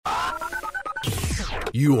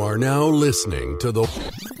You are now listening to the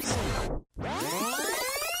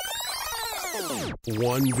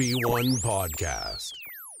 1v1 podcast.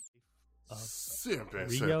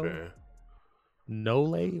 Simpin.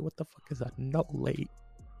 Nole? What the fuck is that? Nole.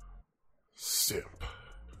 Simp.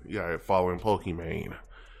 Yeah, following Pokimane.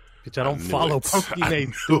 Bitch, I don't follow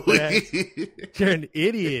Pokimane. You're an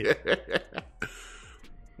idiot.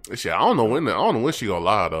 Shit, I don't know when she gonna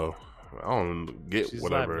lie though. I don't get She's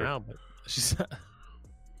whatever. live now, but she's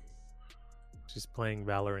playing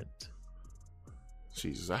Valorant.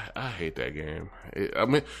 Jesus, I hate that game. I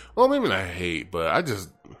mean, well, maybe not hate, but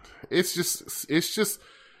it's just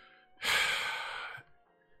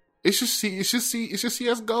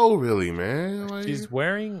CS:GO, really, man. Like, She's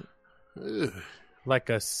wearing ugh. like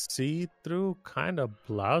a see-through kind of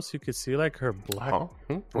blouse. You could see like her black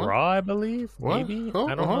What? bra, I believe. What? Maybe Oh,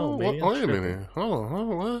 I don't know. Maybe wait a minute. Hold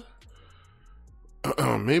on. What?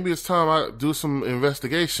 Maybe it's time I do some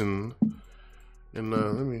investigation. And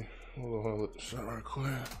let me look this up right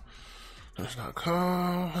quick. That's not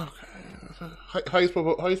come. Okay. How you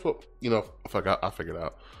spell? You know, I figured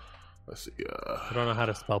out. Let's see. I don't know how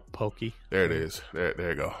to spell pokey. There it is. There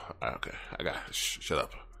you go. Okay, I got it. Shut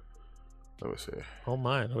up. Let me see. Oh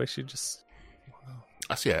my! The way she just.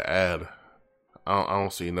 I see an ad. I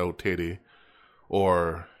don't see no titty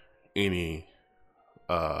or any.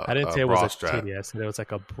 I didn't say it was a titty. I said it was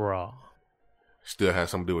like a bra. Still has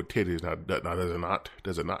something to do with titties. Now does it not?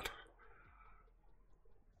 Does it not?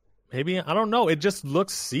 Maybe, I don't know. It just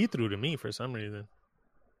looks see-through to me for some reason.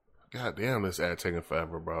 God damn, this ad taking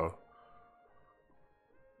forever, bro.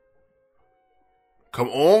 Come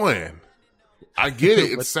on. I get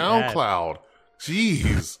it. It's What's the SoundCloud.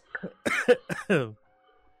 Jeez. Man,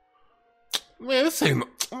 this ain't...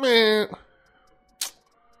 Man.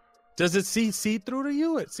 Does it see-through to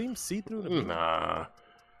you? It seems see-through to me. Nah.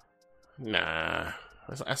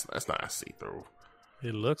 That's not see-through.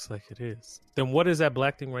 It looks like it is. Then what is that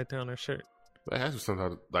black thing right there on her shirt? That has to be some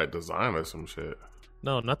type of, like, design or some shit.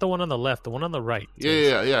 No, not the one on the left. The one on the right.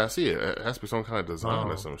 Yeah, I see it. It has to be some kind of design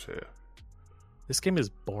or some shit. This game is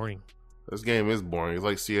boring. This game is boring. It's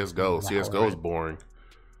like CSGO. CSGO is boring.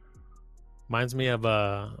 Reminds me of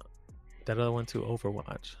that other one too,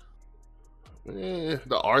 Overwatch.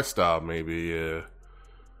 The art style, maybe, yeah.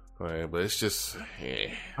 Right, but it's just...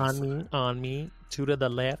 On me, two to the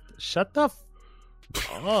left. Shut the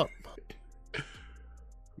up.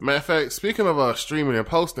 Matter of fact, speaking of streaming and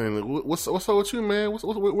posting, what's up with you, man?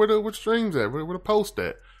 Where the streams at? Where the post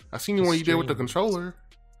at? I seen you when you did with the controller.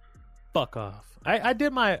 Fuck off. I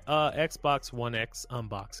did my Xbox One X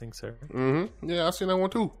unboxing, sir. Mm-hmm. Yeah, I seen that one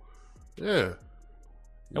too. Yeah.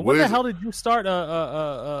 And when the hell did you start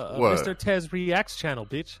Mr. Tez Reacts channel,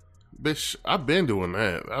 bitch? Bitch, I've been doing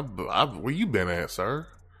that. Where you been at, sir?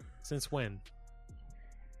 Since when?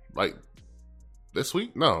 Like this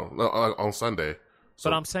week? No, on Sunday. So,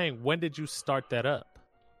 but I'm saying, when did you start that up?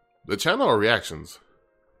 The channel or reactions?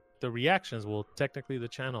 The reactions, well, technically the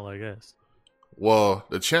channel, I guess. Well,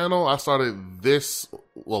 the channel I started that's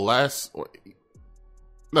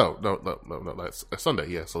Sunday.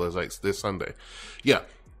 Yeah, so it's like this Sunday. Yeah,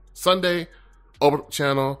 Sunday over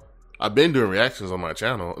channel. I've been doing reactions on my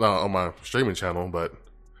channel, on my streaming channel, but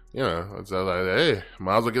it's like, hey,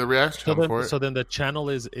 might as well get a reaction channel for it. So then the channel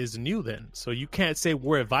is new then. So you can't say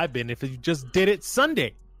where have I been if you just did it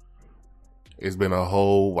Sunday. It's been a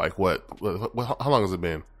whole what? How long has it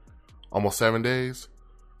been? Almost 7 days.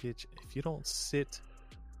 Bitch, if you don't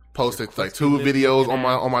posted like 2 videos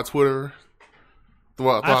on my Twitter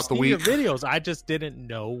throughout the week. I've seen your videos. I just didn't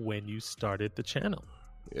know when you started the channel.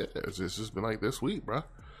 Yeah, it's just been like this week, bro.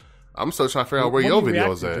 I'm still trying to figure out where your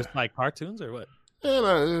videos at. Just like cartoons or what? Yeah,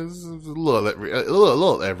 it's a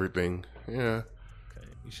little everything. Yeah. Okay,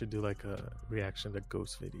 you should do like a reaction to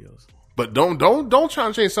ghost videos. But don't try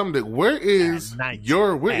to change something. Where is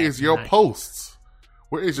your posts?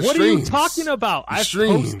 Where is your what streams? What are you talking about? I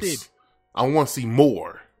posted. I want to see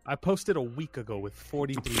more. I posted a week ago with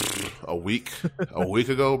 43 views. A week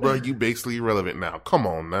ago, bro. You basically irrelevant now. Come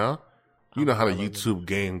on now. You know how the YouTube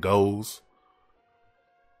game goes.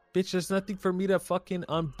 Bitch, there's nothing for me to fucking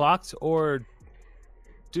unbox or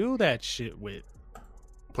do that shit with.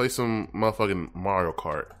 Play some motherfucking Mario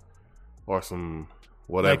Kart or some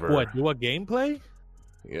whatever. Like what? Do a gameplay?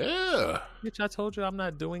 Yeah. Bitch, I told you I'm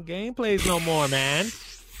not doing gameplays no more, man.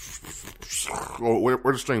 Where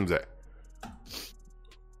the streams at?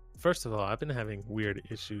 First of all, I've been having weird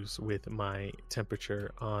issues with my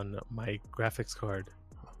temperature on my graphics card.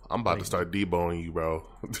 I'm about to start deboning you, bro.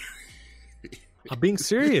 I'm being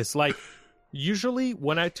serious. Like, usually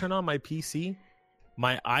when I turn on my PC,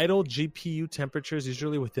 my idle GPU temperature is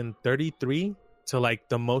usually within 33 to like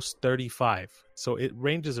the most 35. So it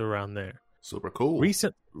ranges around there. Super cool.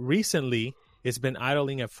 Recently, it's been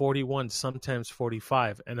idling at 41, sometimes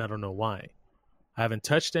 45, and I don't know why. I haven't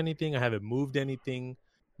touched anything. I haven't moved anything.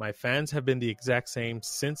 My fans have been the exact same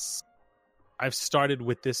since I've started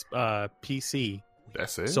with this PC.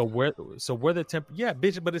 That's it. So where the temp? Yeah,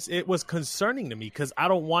 bitch. But it was concerning to me because I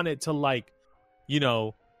don't want it to like,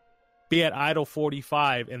 be at idle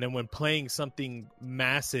 45, and then when playing something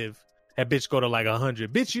massive, that bitch go to like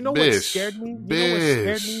 100. Bitch, you know what scared me? You know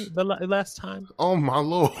what scared me the last time? Oh my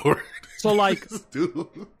lord! So like, dude.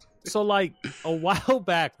 So like a while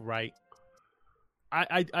back, right?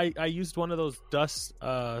 I used one of those dust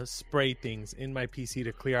spray things in my PC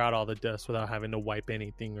to clear out all the dust without having to wipe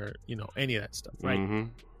anything or any of that stuff, right? Mm-hmm.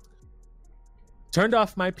 Turned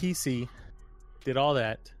off my PC, did all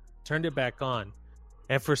that, turned it back on,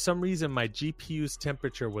 and for some reason my GPU's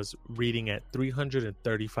temperature was reading at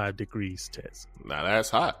 335 degrees, Tez. Now that's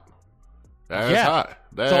hot. That's hot.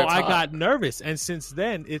 That's so I hot. got nervous, and since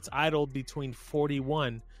then it's idled between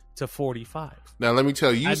 41 to 45. Now let me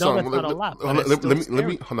tell you something. That's not a lot, but Let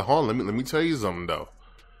me tell you something though.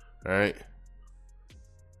 All right,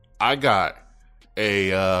 I got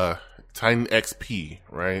a Titan XP,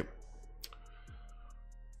 right?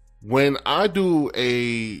 When I do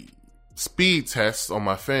a speed test on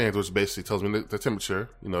my fans, which basically tells me the temperature,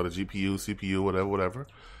 the GPU, CPU, whatever.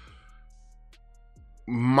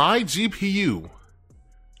 My GPU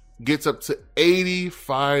gets up to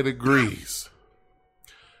 85 degrees.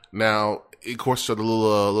 Now, of course, show the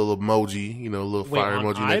little emoji, little fire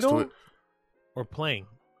emoji next to it. Or playing?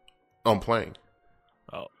 I'm playing.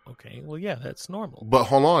 Oh, okay. Well, yeah, that's normal. But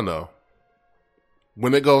hold on, though.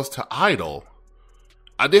 When it goes to idle,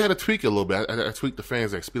 I did have to tweak it a little bit. I tweaked the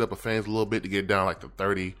fans, like speed up the fans a little bit to get down like to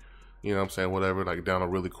 30. You know what I'm saying? Whatever, like down to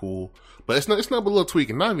really cool. But it's not but a little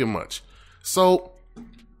tweaking, not even much. So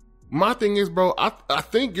my thing is, bro, I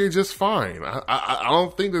think you're just fine. I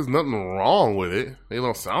don't think there's nothing wrong with it. It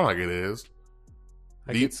don't sound like it is.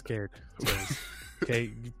 I get scared.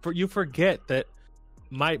 Okay, you forget that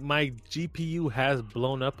my GPU has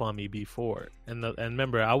blown up on me before, and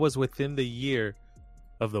remember, I was within the year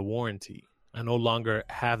of the warranty. I no longer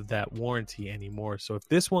have that warranty anymore. So if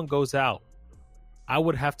this one goes out, I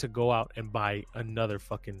would have to go out and buy another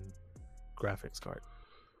fucking graphics card.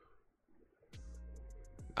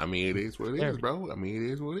 I mean, it is what it is, bro. I mean,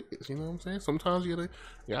 it is what it is. You know what I'm saying? Sometimes you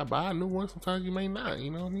gotta buy a new one. Sometimes you may not.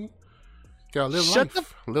 You know what I mean? You gotta live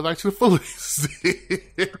life to the fullest.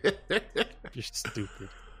 You're stupid.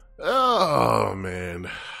 Oh man,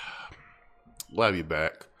 glad to be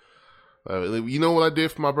back. You know what I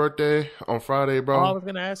did for my birthday on Friday, bro? Oh, I was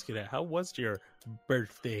gonna ask you that. How was your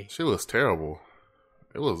birthday? Shit was terrible.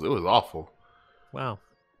 It was awful. Wow.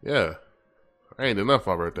 Yeah, I ain't did nothing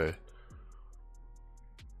for my birthday.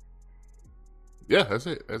 Yeah, that's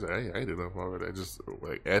it. I ain't did nothing for my birthday. Just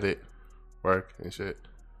like edit, work, and shit.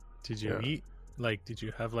 Did you eat? Like, did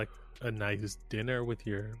you have like a nice dinner with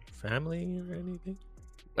your family or anything?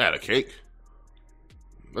 I had a cake.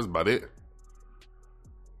 That's about it.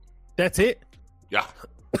 That's it? Yeah.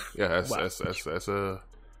 Yeah, that's about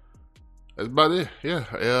it.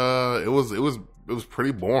 Yeah. It was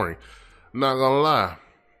pretty boring. Not gonna lie.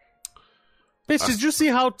 Bitch, did you see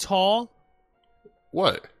how tall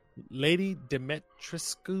what? Lady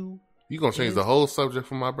Dimitrescu? You gonna change the whole subject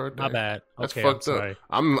for my birthday? My bad. That's okay, fucked up.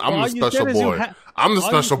 I'm the special boy. I'm the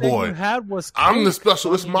special boy. I'm the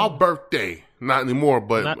special. It's my birthday. Not anymore,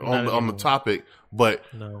 but on the topic. But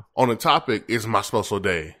on the topic, it's my special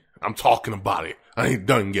day. I'm talking about it. I ain't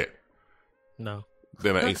done yet. No.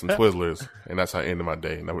 Then I ate some Twizzlers, and that's how I ended my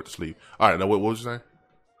day. And I went to sleep. All right, now what was you saying?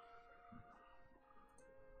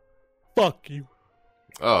 Fuck you.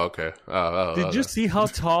 Oh, okay. Did you see how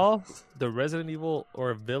tall the Resident Evil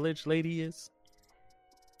or Village lady is?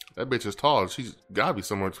 That bitch is tall. She's gotta be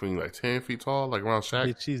somewhere between like 10 feet tall, like around Shaq.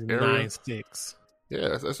 Bitch, she's area. 9'6".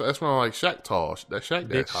 Yeah, that's around like Shaq tall. That Shaq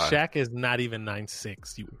that high. Shaq is not even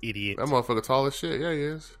 9'6", you idiot. That motherfucker tall as shit. Yeah, he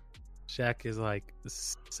is. Shaq is like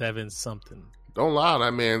 7 something. Don't lie on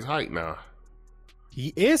that man's height now.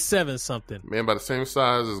 He is 7 something. Man, by the same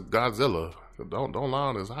size as Godzilla. Don't lie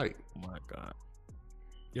on his height. Oh my god,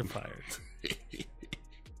 you're fired.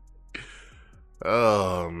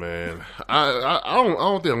 Oh man, I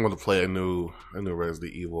don't think I'm going to play a new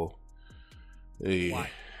Resident Evil. Why?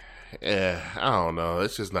 Yeah, I don't know.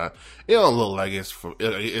 It's just not. It don't look like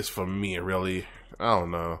it's for me. Really, I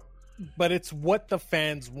don't know. But it's what the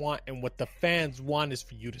fans want, and what the fans want is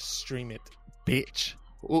for you to stream it, bitch.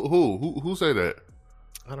 Who say that?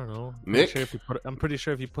 I don't know. Nick? I'm pretty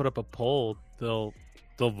sure if you put up a poll, they'll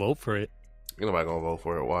vote for it. Ain't nobody gonna vote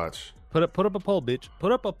for it. Watch. Put up a poll, bitch.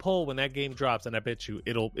 Put up a poll when that game drops, and I bet you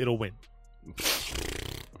it'll win.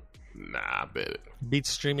 Nah, I bet it. Beats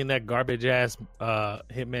streaming that garbage ass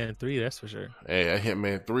Hitman 3, that's for sure. Hey, that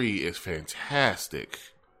Hitman 3 is fantastic.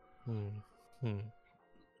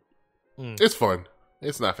 It's fun.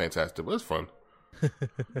 It's not fantastic, but it's fun.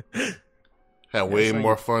 Had way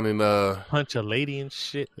more fun in punch a lady and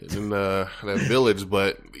shit in that village,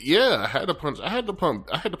 but yeah, I had to punch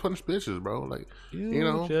bitches, bro. Like you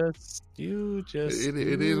know, it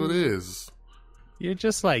is what it is. You're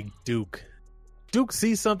just like Duke. Duke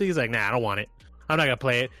sees something, he's like, nah, I don't want it. I'm not gonna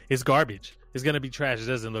play it. It's garbage. It's gonna be trash. It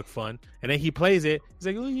doesn't look fun. And then he plays it. He's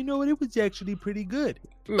like, well, you know what? It was actually pretty good.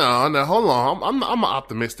 No, hold on. I'm an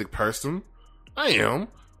optimistic person. I am,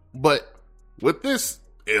 but with this,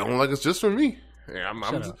 it don't like it's just for me. I'm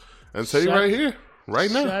tell you right here, right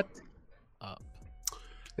now. Shut up.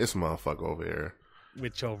 This motherfucker over here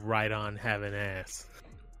with your right on having ass.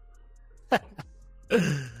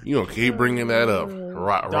 You gonna keep bringing that up?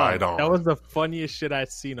 Right on. That was the funniest shit I'd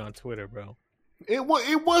seen on Twitter, bro. It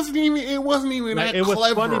wasn't even like, that clever. It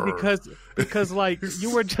was funny because like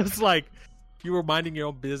you were just like you were minding your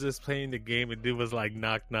own business playing the game, and dude was like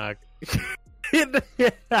knock knock.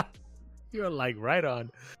 You're like right on.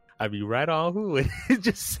 I be right on who? And it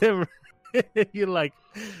just said, you're like,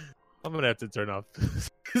 I'm gonna have to turn off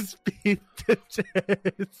speed to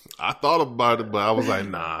test. I thought about it, but I was like,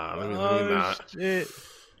 nah, let me not. Shit.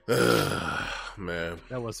 Man,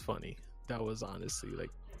 that was funny. That was honestly like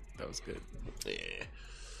that was good.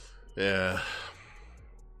 Yeah.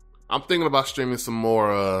 I'm thinking about streaming some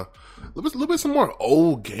more, a little bit some more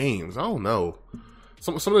old games. I don't know.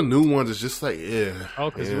 Some of the new ones is just like, yeah. Oh,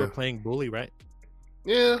 because you were playing Bully, right?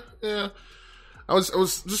 Yeah. I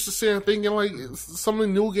was just sitting thinking like some of the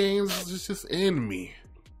new games just end me.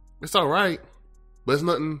 It's all right, but it's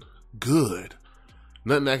nothing good.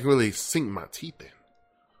 Nothing that can really sink my teeth in.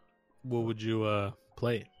 What would you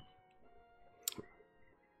play?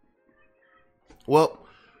 Well,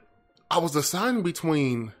 I was deciding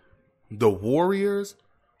between The Warriors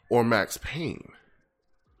or Max Payne.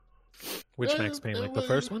 Which Max Payne? Like the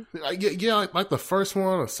first one? Yeah, like the first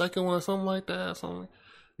one or second one or something like that. Something,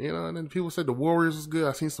 you know, and then people said The Warriors was good.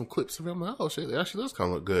 I seen some clips of it. I'm like, oh shit, it actually does kind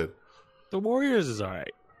of look good. The Warriors is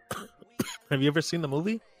alright. Have you ever seen the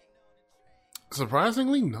movie?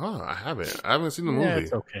 Surprisingly, no, I haven't. I haven't seen the movie. Yeah,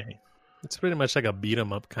 it's okay. It's pretty much like a beat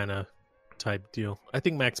 'em up kind of type deal. I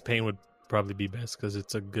think Max Payne would probably be best because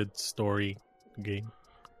it's a good story game.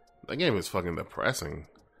 That game is fucking depressing.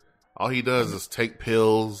 All he does is take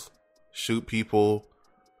pills, shoot people,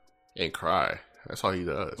 and cry. That's all he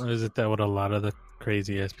does. Or is it that what a lot of the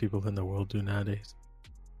crazy ass people in the world do nowadays?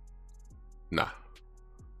 Nah.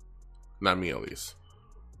 Not me, at least.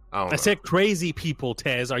 I said crazy people,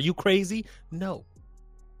 Tez. Are you crazy? No.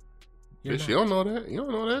 Bitch, you don't know that. You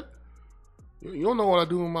don't know that. You don't know what I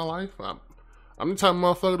do in my life. I'm the type of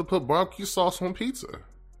motherfucker to put barbecue sauce on pizza.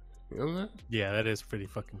 You know that? Yeah, that is pretty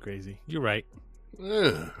fucking crazy. You're right.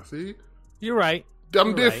 Yeah, see? You're right.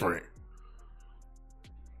 I'm different.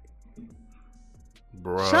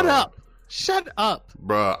 Right. Bruh. Shut up.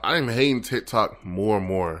 Bruh, I'm hating TikTok more and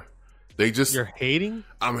more. You're hating?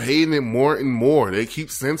 I'm hating it more and more. They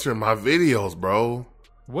keep censoring my videos, bro.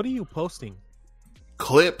 What are you posting?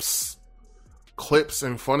 Clips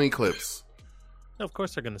and funny clips. Of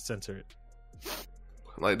course they're gonna censor it.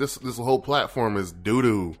 Like this whole platform is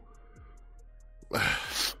doo-doo.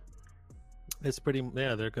 It's pretty.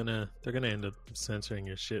 Yeah, they're gonna end up censoring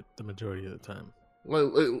your shit the majority of the time.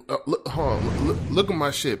 Look at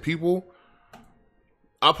my shit, people.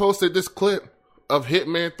 I posted this clip of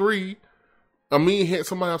Hitman 3. Me hit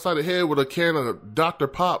somebody upside the head with a can of Dr.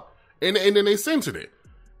 Pop, and then they censored it.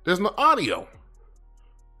 There's no audio.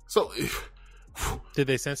 So, did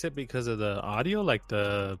they censor it because of the audio, like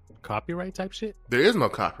the copyright type shit? There is no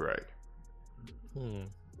copyright.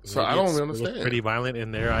 So I don't really understand. Pretty violent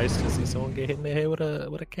in their eyes to see someone get hit in the head with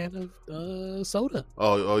a can of soda.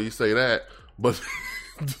 Oh, you say that, but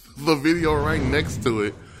the video right next to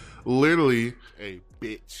it, literally, hey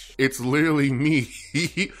bitch, it's literally me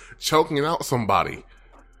choking out somebody.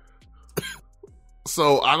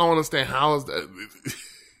 So I don't understand how is that.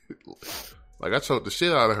 Like I choked the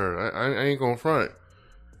shit out of her. I ain't gonna front.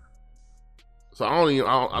 So I don't know.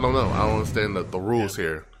 I don't understand the rules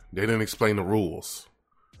here. They didn't explain the rules.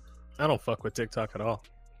 I don't fuck with TikTok at all.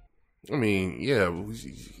 I mean, yeah,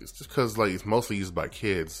 it's just because like it's mostly used by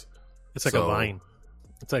kids. It's like a Vine.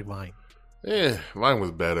 It's like Vine. Yeah, Vine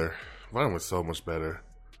was better. Vine was so much better.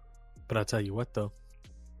 But I'll tell you what, though.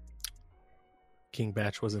 King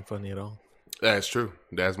Batch wasn't funny at all. That's true.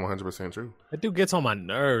 That's 100% true. That dude gets on my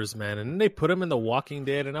nerves, man. And then they put him in The Walking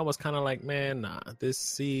Dead, and I was kind of like, man, nah.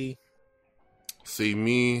 See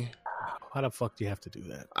me. Why the fuck do you have to do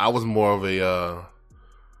that? I was more of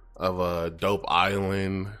a Dope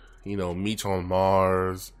Island, Meech on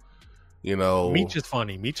Mars, Meech is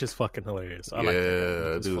funny. Meech is fucking hilarious. I like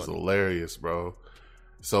that. Dude's hilarious, bro.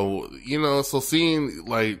 So, so seeing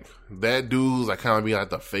like that dude's like kind of being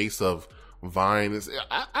like the face of Vine is,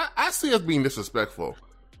 I see us being disrespectful.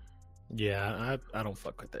 Yeah, I don't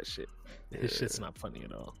fuck with that shit. His shit's not funny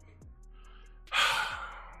at all.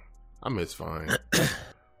 I miss Vine.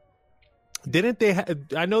 Didn't they?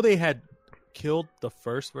 I know they had killed the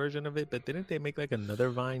first version of it, but didn't they make like another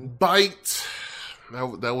Vine? Byte.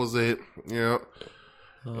 That was it. Yeah.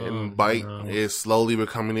 And Byte is slowly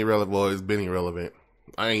becoming irrelevant. Well, it's been irrelevant.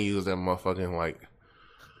 I ain't used that motherfucking like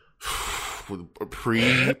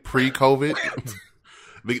pre-COVID.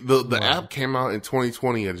 the app came out in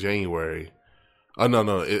 2020 in January. Oh no,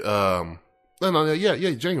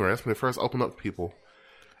 January. That's when it first opened up to people,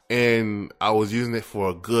 and I was using it for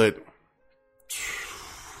a good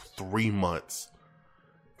 3 months,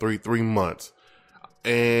 three months,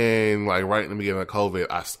 and like right in the beginning of COVID,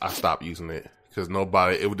 I stopped using it. Because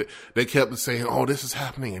they kept saying, "Oh, this is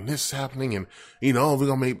happening and this is happening, and we're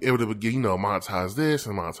gonna be able to monetize this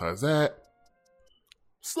and monetize that."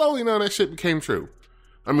 Slowly, that shit became true.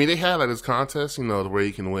 I mean, they had like this contest, where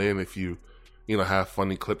you can win if you, have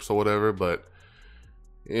funny clips or whatever. But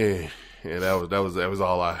that was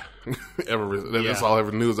all I ever. That's all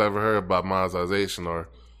ever news I ever heard about monetization or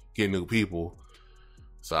getting new people.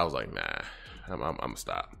 So I was like, nah, I'm gonna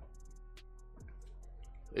stop.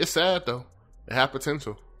 It's sad though. It had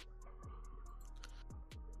potential.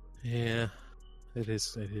 Yeah, it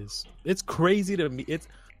is. It's crazy to me. It's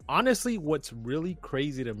honestly what's really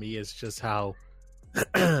crazy to me is just how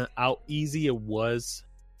easy it was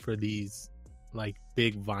for these like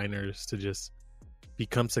big Viners to just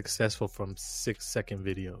become successful from 6-second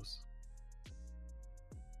videos.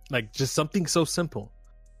 Like just something so simple.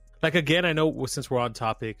 Like again, I know since we're on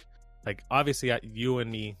topic, like obviously you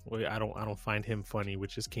and me, I don't find him funny,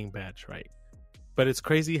 which is King Badge, right? But it's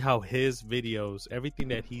crazy how his videos, everything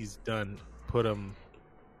that he's done, put him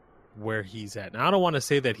where he's at. Now, I don't want to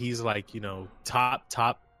say that he's like,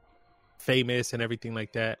 top famous and everything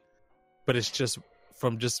like that. But it's just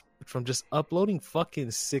from uploading fucking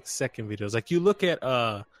 6-second videos. Like you look at,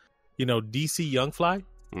 DC Young Fly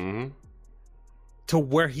to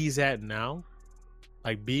where he's at now,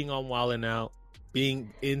 like being on Wild 'N Out,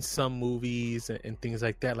 being in some movies and things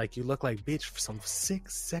like that. Like you look like, bitch, for some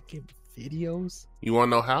 6-second videos. You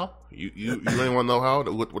want to know how? You really want to know how?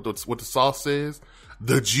 What the sauce is?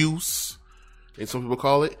 The juice, and some people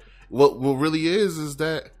call it. What really is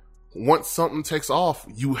that once something takes off,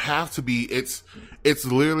 you have to be. It's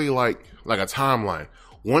literally like a timeline.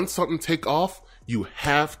 Once something take off, you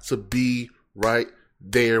have to be right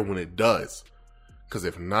there when it does. Because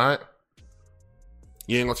if not,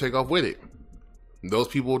 you ain't gonna take off with it. Those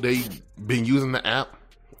people, they been using the app.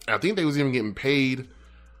 I think they was even getting paid.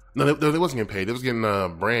 No, they wasn't getting paid. They was getting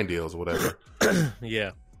brand deals or whatever.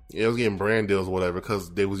 Yeah, it was getting brand deals or whatever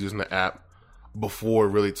because they was using the app before it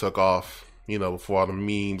really took off. Before all the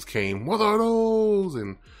memes came. What are those?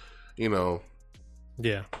 And yeah.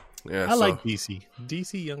 I like DC.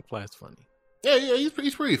 DC Young Fly's funny. Yeah, he's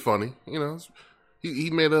pretty funny. He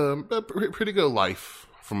made a pretty good life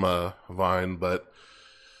from Vine, but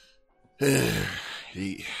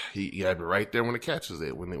he gotta be right there when it catches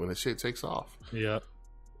it, when the shit takes off. Yeah.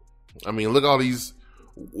 I mean, look at all these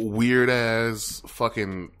weird ass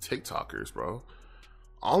fucking TikTokers, bro.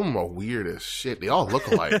 All of them are weird as shit. They all look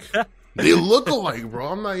alike. They look alike, bro.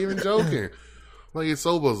 I'm not even joking. Like, it's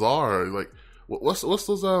so bizarre. Like, what's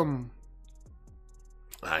those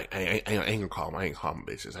I ain't gonna call them. I ain't call them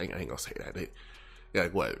bitches. I ain't gonna say that. They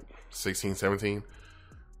like what, 16, 17?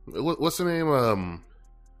 What's the name?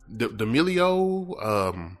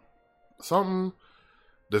 D'Amelio, something.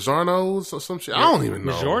 DiGiorno's or some shit. I don't even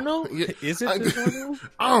know. DiGiorno? Yeah. Is it DiGiorno?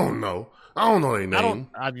 I don't know. I don't know their name.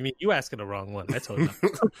 I mean, you asking the wrong one. I told you.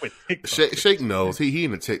 Shake knows. He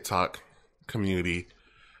in the TikTok community.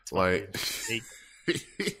 Like,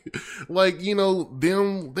 like,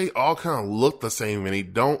 them, they all kind of look the same and they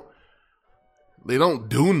don't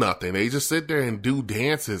do nothing. They just sit there and do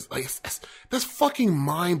dances. Like, that's fucking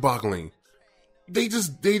mind boggling. They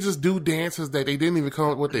just do dances that they didn't even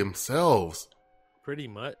come up with themselves. Pretty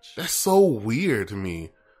much. That's so weird to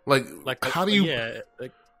me. Like how do you? Yeah,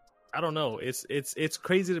 like I don't know. It's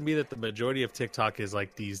crazy to me that the majority of TikTok is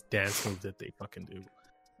like these dance moves that they fucking do.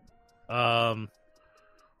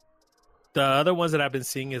 The other ones that I've been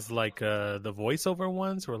seeing is like the voiceover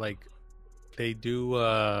ones, where like they do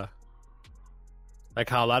like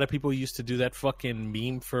how a lot of people used to do that fucking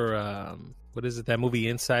meme for what is it, that movie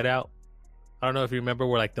Inside Out? I don't know if you remember,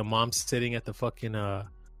 where like the mom's sitting at the fucking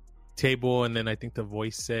table, and then I think the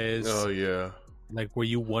voice says, "Oh yeah," like where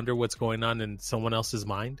you wonder what's going on in someone else's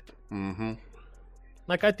mind. Mm-hmm.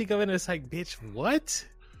 Like I think of it as like, bitch, what?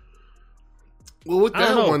 Well, with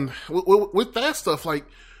that one, with that stuff, like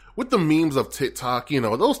with the memes of TikTok,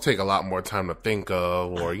 those take a lot more time to think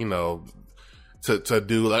of, or to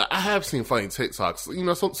do. Like I have seen funny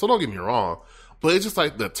TikToks, so don't get me wrong, but it's just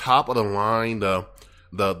like the top of the line, the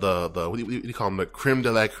what do you call them, the creme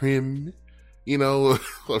de la creme, of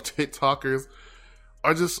TikTokers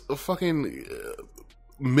are just fucking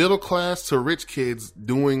middle class to rich kids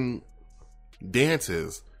doing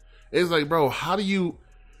dances. It's like, bro, how do you?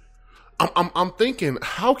 I'm thinking,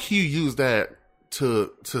 how can you use that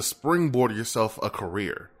to springboard yourself a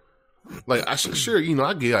career? Like, I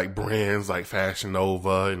get like brands like Fashion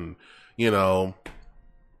Nova and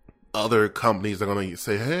other companies are gonna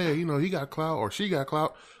say, hey, he got clout or she got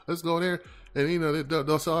clout. Let's go there and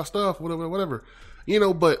they'll sell our stuff, whatever.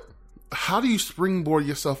 But how do you springboard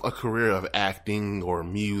yourself a career of acting or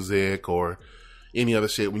music or any other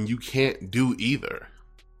shit when you can't do either?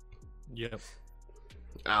 Yep.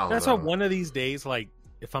 That's why one of these days, like,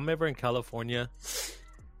 if I'm ever in California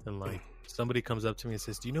and like somebody comes up to me and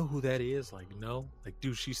says, do you know who that is? Like, no. Like,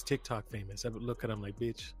 dude, she's TikTok famous. I would look at him like,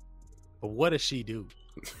 bitch, but what does she do?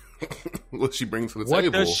 What she brings to the table?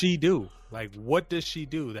 What does she do? Like, what does she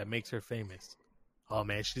do that makes her famous? Oh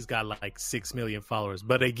man, she's got like 6 million followers.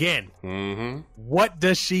 But again, what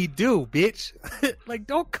does she do, bitch? Like,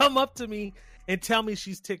 don't come up to me and tell me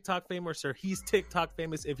she's TikTok famous or he's TikTok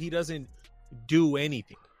famous if he doesn't do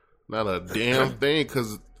anything. Not a damn thing.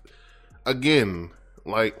 Because again,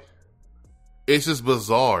 like, it's just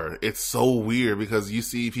bizarre. It's so weird because you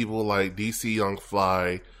see people like DC Young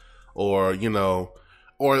Fly, or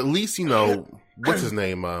or at least what's his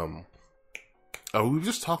name? We were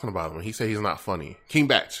just talking about him. He said he's not funny. King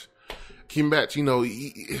Batch.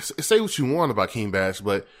 Say what you want about King Batch,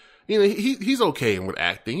 but he's okay with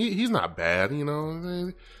acting. He's not bad.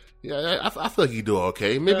 Yeah, I feel like he do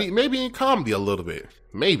okay. Maybe in comedy a little bit.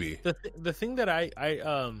 Maybe the thing that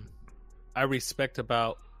I respect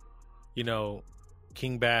about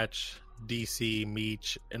King Batch, DC,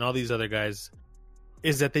 Meech, and all these other guys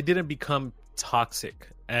is that they didn't become toxic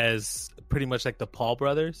as pretty much like the Paul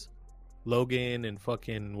brothers, Logan and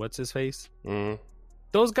fucking what's his face. Mm-hmm.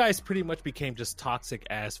 Those guys pretty much became just toxic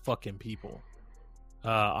as fucking people.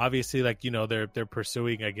 Obviously, like they're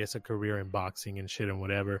pursuing, I guess, a career in boxing and shit and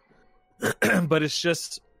whatever. But it's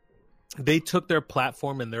just they took their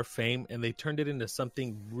platform and their fame and they turned it into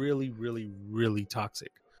something really, really, really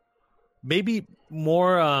toxic. Maybe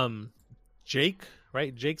more Jake,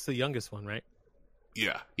 right? Jake's the youngest one, right?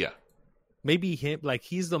 Yeah. Maybe him, like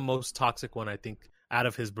he's the most toxic one, I think, out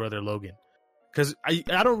of his brother Logan. Because I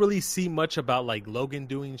don't really see much about like Logan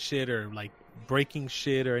doing shit or like breaking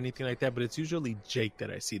shit or anything like that, but it's usually Jake that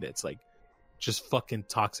I see that's like just fucking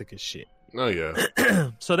toxic as shit. Oh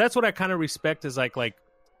yeah. So that's what I kind of respect is like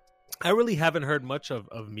I really haven't heard much of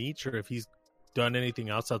Meech or if he's done anything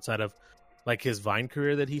else outside of like his Vine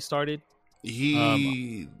career that he started.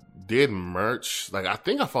 He did merch. Like, I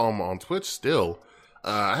think I follow him on Twitch still.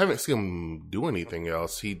 I haven't seen him do anything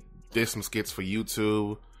else. He did some skits for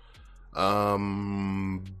YouTube. Has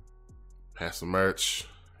some merch.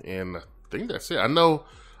 And I think that's it. I know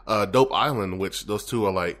Dope Island, which those two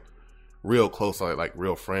are like real close, like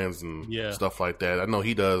real friends and stuff like that. I know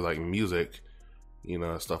he does like music,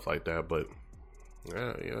 stuff like that. But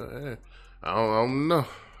yeah. I don't know.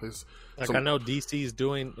 It's like I know DC's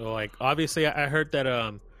doing like obviously I heard that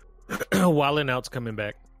Wild 'N Out's coming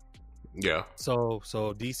back. Yeah. So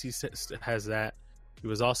DC has that. He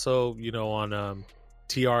was also on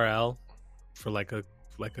TRL for like a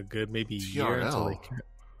good maybe year until they can't.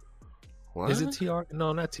 What? Is it TR?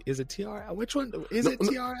 No, not is it TRL? Which one is it?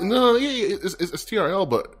 TRL? No, yeah, it's TRL,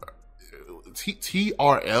 but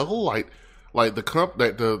TRL like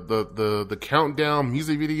the the countdown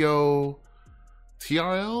music video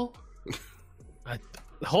TRL.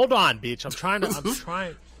 Hold on, bitch. I'm trying.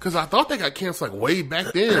 Because I thought they got canceled like way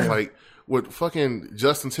back then, like with fucking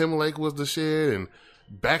Justin Timberlake was the shit and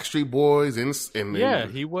Backstreet Boys and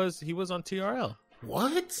he was on TRL.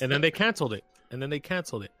 What? And then they canceled it. And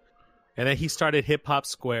then he started Hip Hop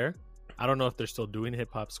Square. I don't know if they're still doing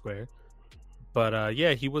Hip Hop Square, but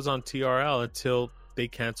he was on TRL until they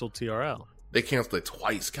canceled TRL. They canceled it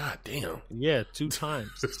twice. God damn. Yeah, 2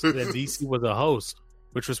 times. Then DC was a host,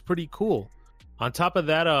 which was pretty cool. On top of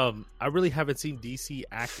that, I really haven't seen DC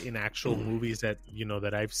act in actual movies that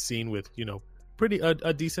that I've seen with pretty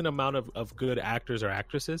a decent amount of good actors or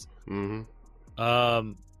actresses. Mm-hmm.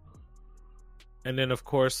 And then of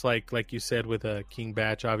course, like you said with King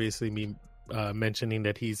Batch, obviously me mentioning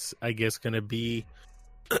that he's, I guess, gonna be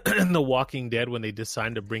in The Walking Dead when they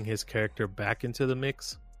decide to bring his character back into the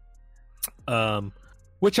mix.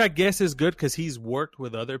 Which I guess is good because he's worked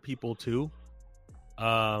with other people too.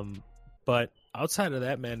 But outside of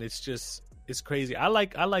that, man, it's crazy. I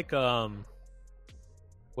like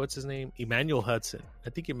what's his name? Emmanuel Hudson. I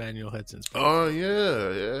think Emmanuel Hudson's. Oh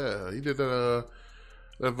yeah. He did that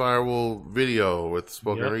viral video with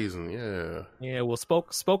Spoken Reason. Yeah. Well,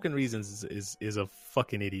 Spoken Reasons is a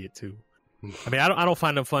fucking idiot too. I mean, I don't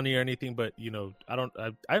find him funny or anything, but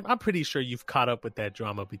I'm pretty sure you've caught up with that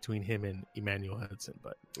drama between him and Emmanuel Hudson.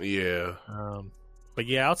 But yeah. But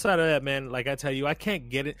yeah, outside of that, man, like I tell you, I can't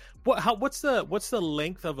get it. What's the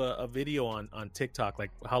length of a video on TikTok?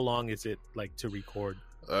 Like, how long is it like to record?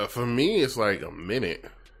 For me, it's like a minute.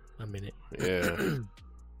 A minute. Yeah.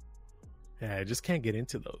 Yeah, I just can't get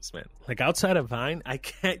into those, man. Like outside of Vine, I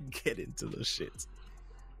can't get into those shits.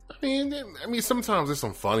 I mean, sometimes there's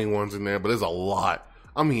some funny ones in there, but there's a lot.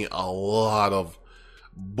 I mean, a lot of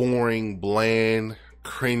boring, bland,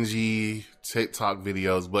 cringy TikTok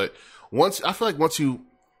videos. But I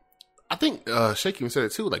think Shake even said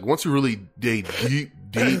it too. Like once you really dig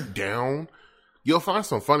deep down, you'll find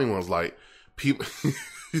some funny ones. Like people,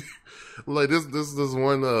 like this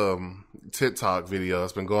one TikTok video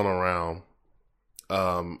that's been going around.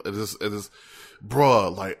 It is.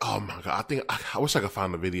 Bruh, like, oh my god, I wish I could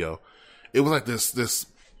find the video. It was like this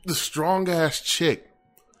strong ass chick.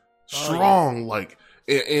 Strong, like,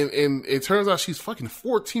 and it turns out she's fucking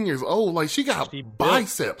 14 years old. Like, she got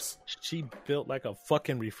biceps. She built like a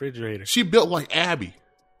fucking refrigerator. She built like Abby.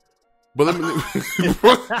 But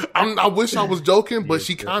I wish I was joking, but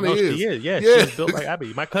she kind of is. She is. Yeah, she's built like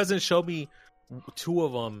Abby. My cousin showed me 2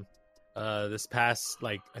 of them this past,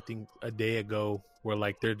 like, I think a day ago, where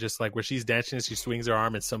like they're just like where she's dancing, she swings her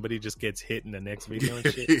arm and somebody just gets hit in the next video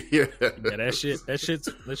and shit. Yeah,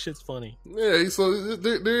 that shit's funny. Yeah, so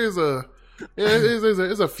there's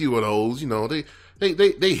a few of those.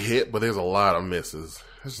 They hit, but there's a lot of misses.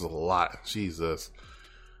 There's a lot. Jesus.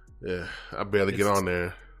 Yeah, I barely get on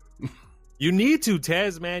there. You need to,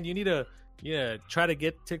 Taz, man. You need to try to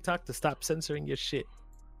get TikTok to stop censoring your shit.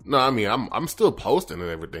 No, I mean I'm still posting and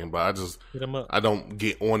everything, but I don't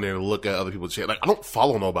get on there to look at other people's shit. Like I don't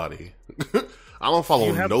follow nobody. I don't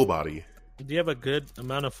follow nobody. Do you have a good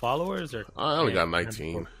amount of followers, or I only got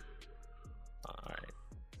 19? All right,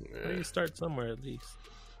 well, you start somewhere at least.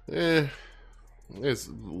 Yeah, it's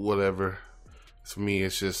whatever. For me,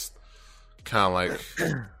 it's just kind of like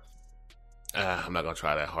I'm not gonna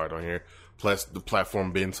try that hard on here. Plus, the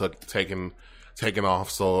platform been taken off,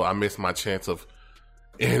 so I missed my chance of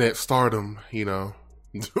internet stardom,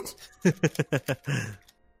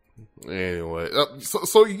 Anyway,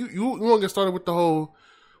 so you want to get started with the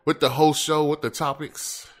whole show, with the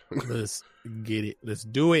topics? Let's get it. Let's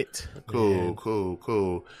do it.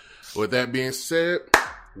 Cool. With that being said,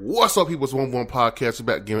 what's up, people? It's One Podcast. We're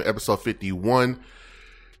back again, episode 51.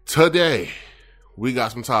 Today, we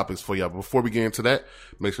got some topics for y'all. Before we get into that,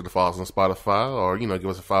 make sure to follow us on Spotify, or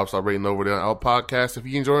give us a 5-star rating over there on our podcast if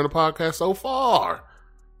you're enjoying the podcast so far.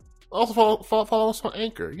 Also follow us on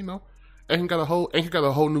Anchor. Anchor got a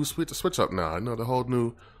whole new switch up now. The whole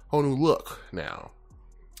new look now.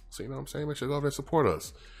 So you know what I'm saying? Make sure to go over and support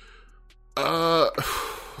us.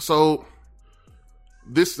 So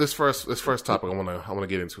this first topic I wanna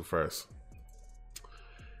get into first.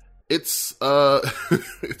 It's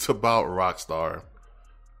it's about Rockstar.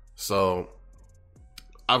 So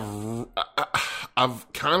I've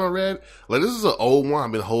kind of read, like, this is an old one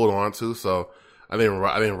I've been holding on to, so I didn't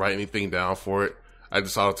write anything down for it. I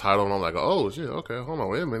just saw the title and I'm like, oh shit, okay, hold on,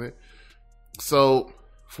 wait a minute. So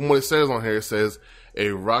from what it says on here, it says a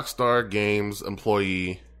Rockstar Games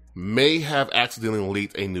employee may have accidentally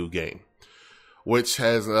leaked a new game, which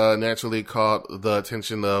has naturally caught the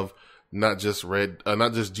attention of not just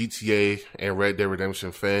GTA and Red Dead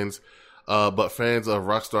Redemption fans, but fans of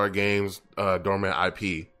Rockstar Games' dormant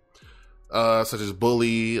IP, such as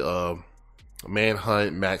Bully,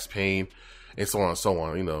 Manhunt, Max Payne, and so on and so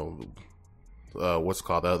on. What's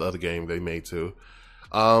called the other game they made too.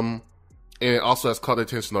 And it also has caught the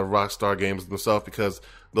attention of Rockstar Games themselves because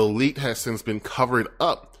the leak has since been covered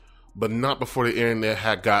up, but not before the internet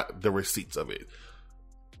had got the receipts of it.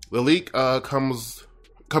 The leak comes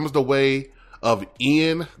the way of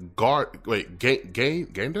Ian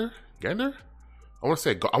Gander? I want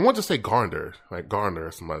to say Garner, like Garner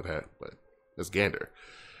or something like that, but That's Gander.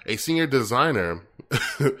 A senior designer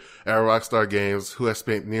at Rockstar Games who has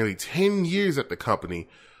spent nearly 10 years at the company,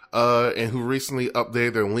 and who recently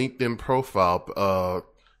updated their LinkedIn profile,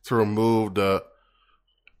 to remove the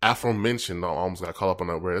aforementioned, I almost got caught up on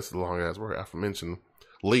that word, it's a long ass word, aforementioned,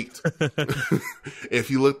 leaked. If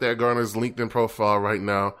you looked at Garner's LinkedIn profile right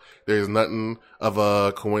now, there's nothing of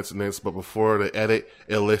a coincidence, but before the edit,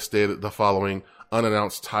 it listed the following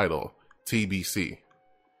unannounced title, TBC.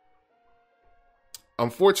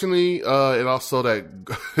 Unfortunately, it also that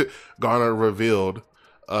Garner revealed,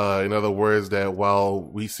 in other words, that while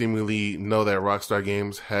we seemingly know that Rockstar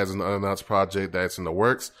Games has an unannounced project that's in the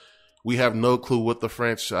works, we have no clue what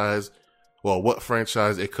what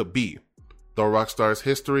franchise it could be. Though Rockstar's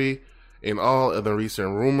history and all of the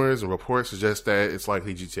recent rumors and reports suggest that it's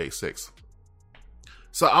likely GTA 6.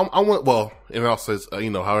 So I want, and it also says,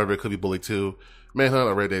 however, it could be Bully 2, Manhunt,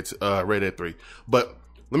 or Red Dead 3. But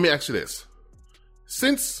let me ask you this.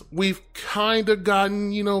 Since we've kind of gotten,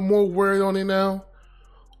 more word on it now,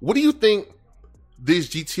 what do you think this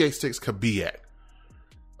GTA 6 could be at?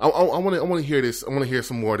 I want to hear this. I want to hear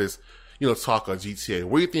some more of this, talk on GTA.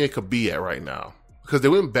 Where do you think it could be at right now? Because they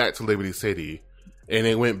went back to Liberty City and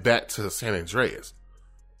they went back to San Andreas.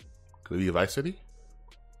 Could it be a Vice City?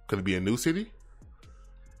 Could it be a new city?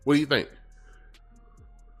 What do you think?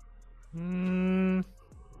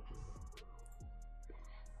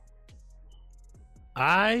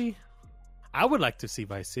 I would like to see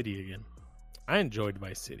Vice City again. I enjoyed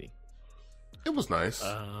Vice City. It was nice.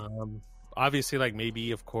 Obviously,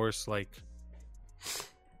 maybe, of course,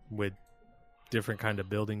 with different kind of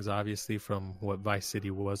buildings, obviously, from what Vice City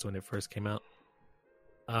was when it first came out.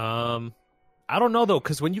 I don't know, though,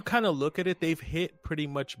 because when you kind of look at it, they've hit pretty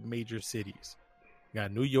much major cities. You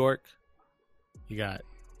got New York. You got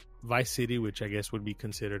Vice City, which I guess would be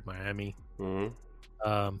considered Miami.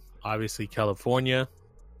 Mm-hmm. Obviously, California.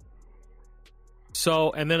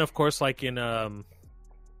 So, and then, of course, in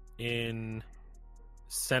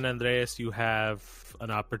San Andreas, you have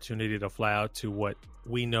an opportunity to fly out to what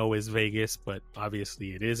we know is Vegas, but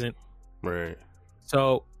obviously it isn't. Right.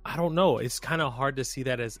 So I don't know. It's kind of hard to see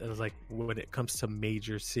that as when it comes to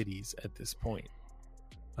major cities at this point.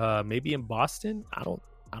 Maybe in Boston. I don't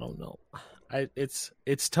know.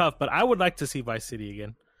 It's tough, but I would like to see Vice City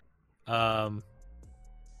again.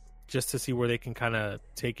 Just to see where they can kind of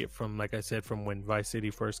take it from, like I said, from when Vice City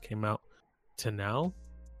first came out to now.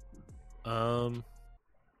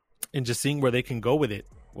 And just seeing where they can go with it,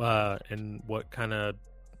 and what kind of,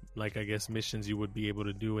 I guess, missions you would be able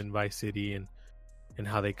to do in Vice City, and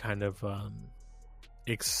how they kind of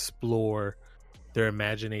explore their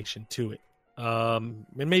imagination to it. And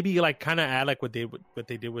maybe kind of add what they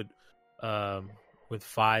did with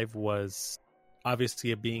 5 was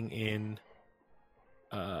obviously it being in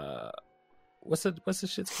what's the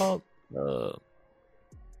shit's called?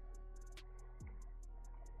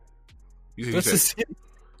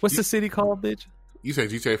 What's the city called, bitch? You say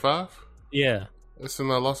GTA 5? Yeah. It's in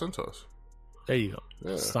Los Santos. There you go.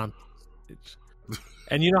 Yeah. Santos, bitch.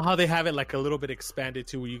 And you know how they have it a little bit expanded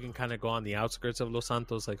too, where you can kind of go on the outskirts of Los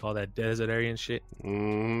Santos, all that desert area and shit.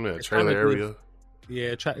 Yeah, trailer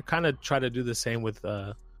area. Try to do the same with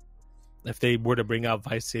if they were to bring out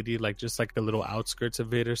Vice City, just the little outskirts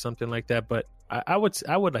of it or something like that. But I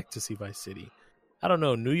would like to see Vice City. I don't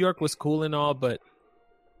know. New York was cool and all, but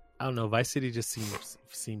I don't know. Vice City just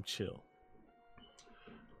seemed chill.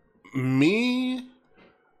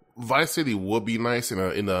 Vice City would be nice, and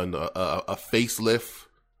a facelift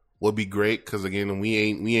would be great. Because again, we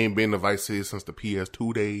ain't been to Vice City since the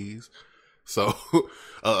PS2 days, so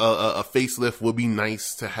a facelift would be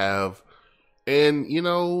nice to have. And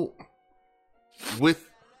with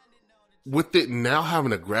it now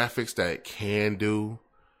having the graphics that it can do,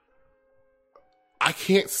 I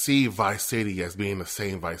can't see Vice City as being the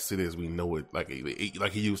same Vice City as we know it, like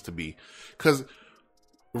it used to be. Because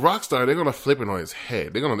Rockstar, they're gonna flip it on its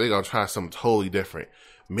head. They're gonna try something totally different.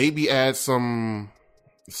 Maybe add some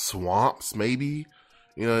swamps. Maybe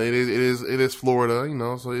it is Florida.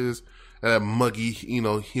 So it is muggy,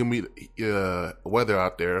 humid weather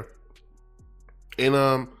out there,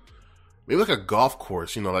 and maybe a golf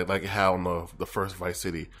course. Like how in the first Vice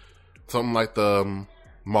City, something like the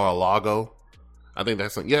Mar-a-Lago. I think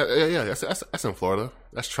that's that's in Florida.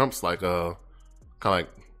 That's Trump's kind of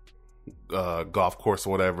golf course or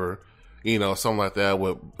whatever, something like that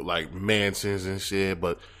with mansions and shit,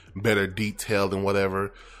 but better detailed and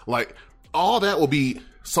whatever. All that will be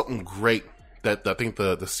something great that I think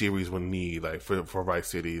the series would need, for Vice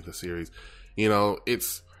City, the series.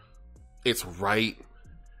 It's right.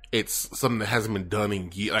 It's something that hasn't been done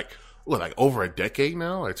in over a decade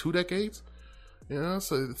now, 2 decades. You know,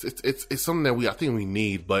 so it's something that I think we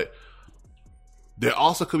need, but there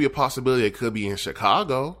also could be a possibility it could be in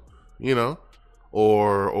Chicago, you know,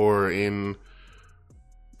 or in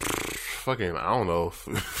fucking, I don't know,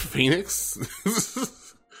 Phoenix.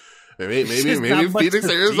 maybe Phoenix,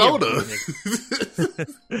 Arizona.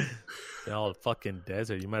 They're all fucking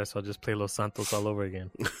desert. You might as well just play Los Santos all over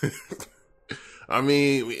again. I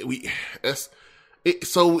mean,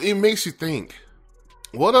 so it makes you think,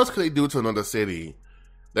 what else could they do to another city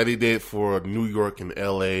that they did for New York and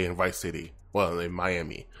LA and Vice City? Well, in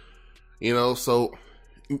Miami. You know, so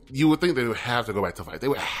you would think they would have to go back to Vice. They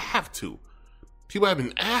would have to. People have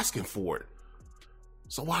been asking for it.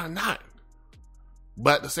 So why not?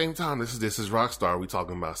 But at the same time, this is Rockstar we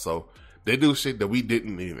talking about. So they do shit that we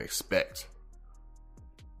didn't even expect.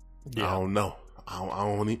 Yeah. I don't know. I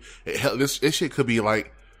don't need this shit could be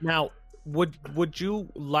like. Now, would you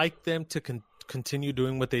like them to continue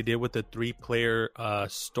doing what they did with the 3-player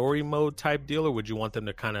story mode type deal, or would you want them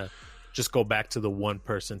to kind of just go back to the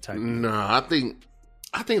 1-person type deal? No, I think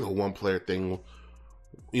the 1-player thing,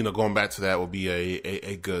 you know, going back to that would be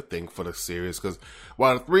a good thing for the series, because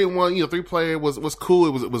while the 3-1, you know, 3-player was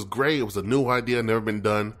cool, it was great, it was a new idea, never been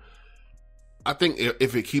done. I think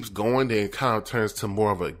if it keeps going, then it kind of turns to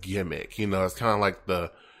more of a gimmick. You know, it's kind of like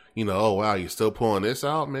the, you know, oh wow, you're still pulling this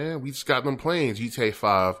out, man. We just got them playing GTA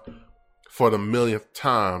 5 for the millionth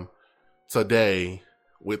time today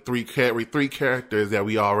with three characters that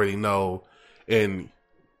we already know and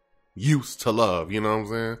used to love. You know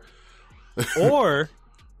what I'm saying?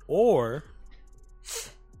 Or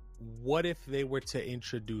what if they were to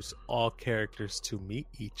introduce all characters to meet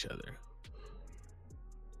each other?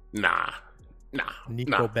 Nah.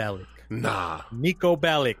 Nico Bellic. Nah. Nico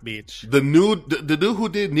Bellic, bitch. The dude who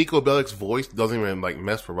did Nico Bellic's voice doesn't even like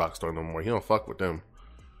mess for Rockstar no more. He don't fuck with them.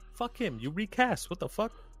 Fuck him. You recast. What the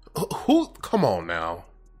fuck? Who? Come on now.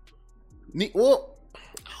 Well,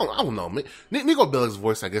 I don't know. Nico Bellic's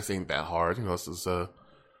voice, I guess, ain't that hard. You know, it's just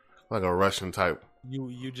like a Russian type.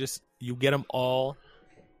 You get them all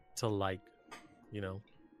to, like, you know,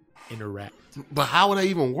 interact. But how would that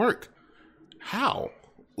even work? How?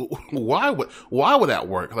 Why would that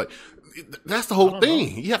work? Like, that's the whole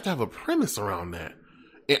thing. You have to have a premise around that,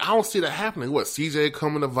 and I don't see that happening. What, CJ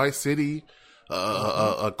coming to Vice City,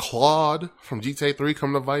 a Claude from GTA 3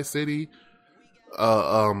 coming to Vice City,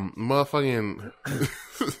 motherfucking.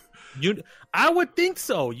 I would think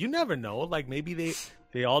so. You never know. Like, maybe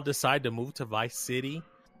they all decide to move to Vice City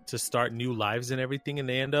to start new lives and everything, and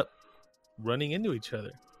they end up running into each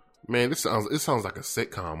other. Man, it sounds like a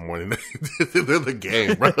sitcom more than the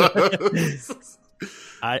game, bro.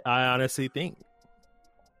 I honestly think.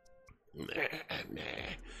 Nah.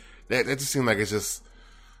 That just seems like it's just.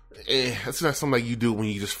 That's not something like you do when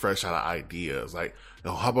you just fresh out of ideas. Like,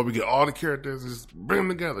 oh, how about we get all the characters, just bring them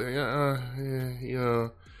together? Yeah, you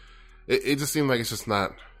know. It just seems like it's just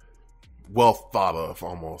not well thought of,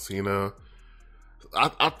 almost. You know.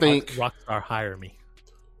 I think Rockstar, hire me.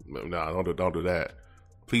 No, don't do that.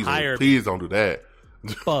 Please don't do that.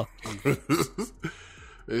 Fuck.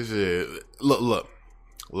 This shit. Look.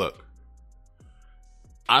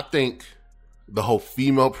 I think the whole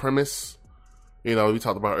female premise, you know, we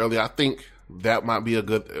talked about earlier, I think that might be a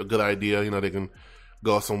good idea. You know, they can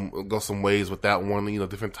go some ways with that one. You know,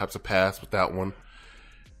 different types of paths with that one.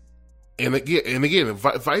 And again,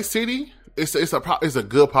 Vice City, it's a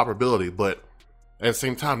good probability, but at the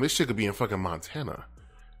same time, this shit could be in fucking Montana.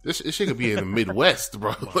 This shit could be in the Midwest,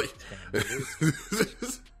 bro. Like,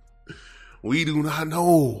 we do not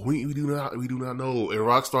know. We do not know. And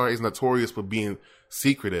Rockstar is notorious for being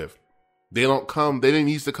secretive. They didn't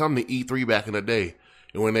used to come to E3 back in the day.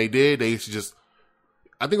 And when they did, they used to just,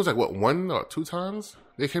 I think it was like, what, 1 or 2 times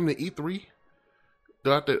they came to E3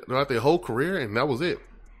 throughout their whole career, and that was it.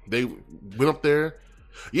 They went up there.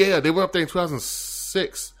 Yeah, they went up there in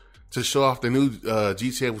 2006 to show off the new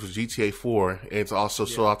GTA, which was GTA 4, and to also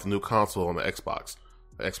show off the new console on the Xbox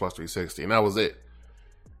 360, and that was it.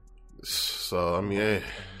 So, I mean,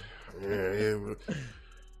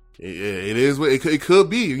 it is what it could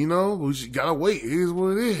be, you know? We just gotta wait. It is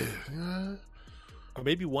what it is. Yeah. Or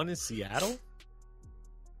maybe one in Seattle?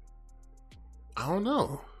 I don't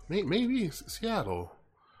know. Maybe Seattle.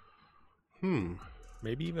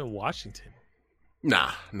 Maybe even Washington.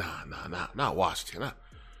 Nah, not Washington.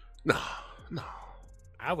 No.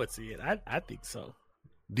 I would see it. I think so.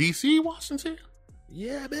 DC, Washington?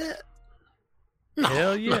 Yeah, man. No,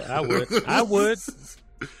 hell yeah, no. I would.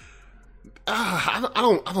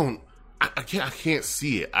 I can't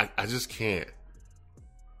see it. I just can't.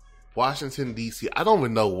 Washington, DC. I don't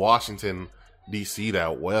even know Washington, DC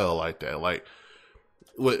that well like that. Like,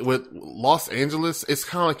 with Los Angeles, it's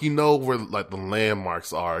kind of like, you know, where like the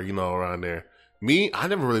landmarks are, you know, around there. Me, I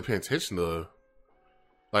never really pay attention to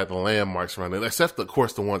like the landmarks around there, except of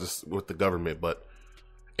course the ones with the government. But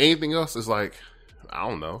anything else is like, I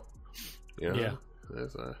don't know. You know? Yeah.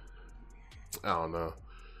 It's, I don't know.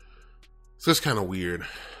 It's just kind of weird.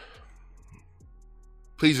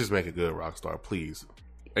 Please just make it good, Rockstar. Please.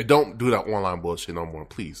 And don't do that online bullshit no more.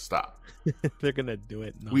 Please stop. They're gonna do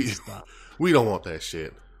it nonstop. We don't want that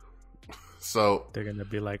shit. So They're gonna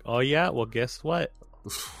be like, "Oh yeah, well guess what?"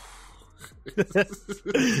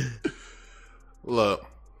 Look,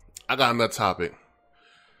 I got another topic.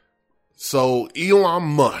 So Elon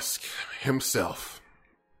Musk himself,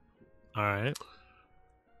 All right.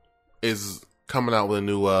 is coming out with a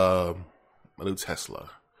new Tesla.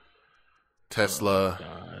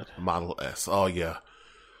 Tesla Model S. Oh yeah.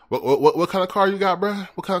 What kind of car you got, bruh?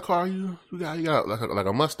 What kind of car you got? You got like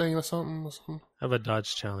a Mustang or something? I have a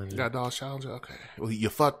Dodge Challenger. You got a Dodge Challenger? Okay. Well, you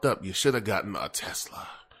fucked up. You should have gotten a Tesla.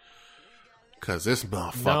 Because this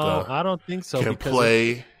motherfucker No, I don't think so. can because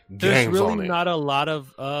play there's games really on it. not a lot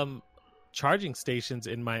of charging stations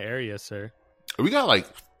in my area, sir. We got like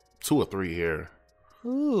 2 or 3 here.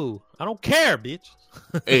 Ooh, I don't care, bitch.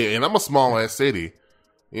 Hey, and I'm a small ass city.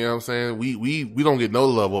 You know what I'm saying? We don't get no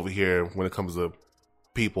love over here when it comes to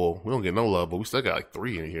people. We don't get no love, but we still got like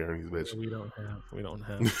 3 in here in these bitches. We don't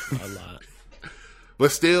have a lot.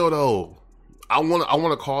 But still though, I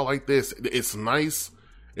want a car like this. It's nice.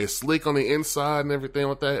 It's slick on the inside and everything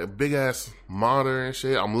with that. A big ass monitor and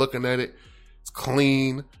shit. I'm looking at it. It's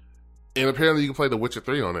clean. And apparently you can play The Witcher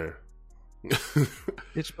 3 on there.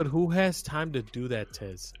 Bitch, but who has time to do that,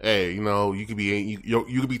 Tez? Hey, you know, you could be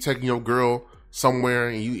taking your girl somewhere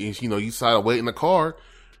and you decide to wait in the car,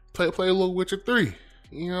 play a little Witcher 3.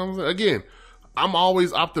 You know what I'm saying? Again, I'm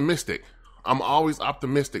always optimistic,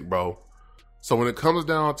 bro. So when it comes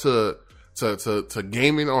down to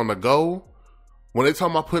gaming on the go, when they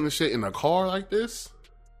talk about putting shit in a car like this,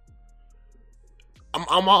 I'm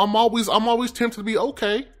always tempted to be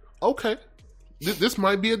okay. This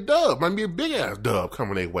might be a dub, might be a big ass dub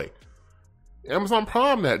coming their way. Amazon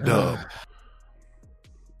Prime that dub.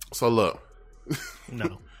 So look,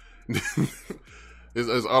 No.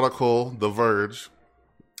 this article, The Verge,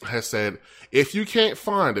 has said, if you can't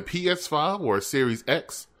find a PS5 or a Series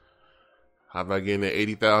X, how about getting an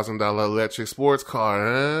 $80,000 electric sports car,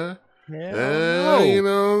 huh? No. You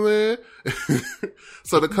know what I'm saying?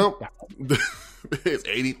 So it's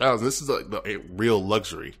 $80,000. This is a real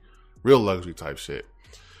luxury type shit.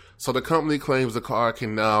 So the company claims the car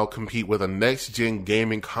can now compete with a next-gen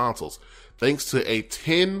gaming consoles thanks to a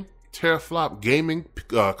 10 teraflop gaming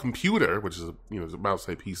computer, which is about to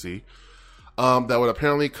say PC, that would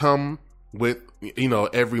apparently come with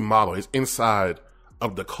every model. It's inside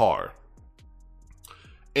of the car,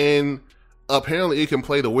 and apparently it can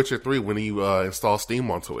play The Witcher 3 when you install Steam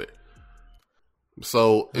onto it.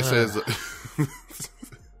 So it says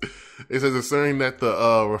it's asserting that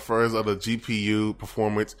the refers of the GPU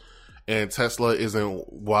performance, and Tesla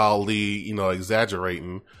isn't wildly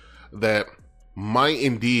exaggerating, that might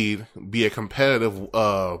indeed be a competitive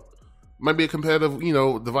device from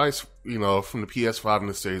the PS5 and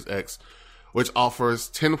the Series X, which offers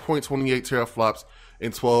 10.28 teraflops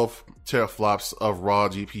and 12 teraflops of raw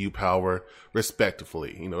GPU power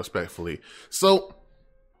respectively. So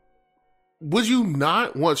would you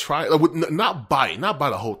not want to try not buy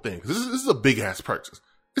the whole thing? Because this is a big ass purchase.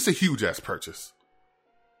 It's a huge ass purchase.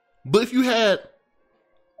 But if you had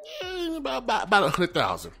about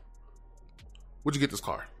 100,000, would you get this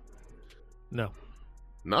car? No.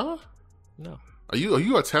 Nah? No. Are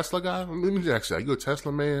you a Tesla guy? Let me just ask you, are you a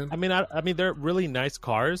Tesla man? I mean, they're really nice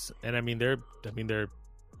cars, and I mean they're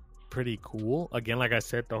pretty cool. Again, like I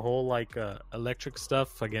said, the whole electric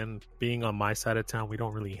stuff. Again, being on my side of town, we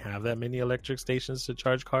don't really have that many electric stations to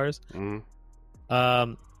charge cars.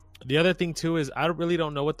 Mm-hmm. The other thing too is I really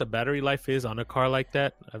don't know what the battery life is on a car like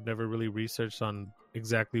that. I've never really researched on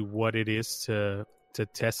exactly what it is to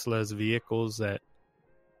Tesla's vehicles that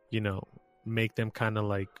make them kind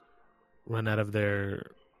of run out of their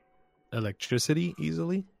electricity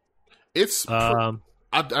easily. It's I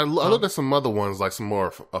looked at some other ones, like some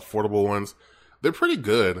more affordable ones. They're pretty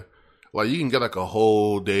good. Like you can get a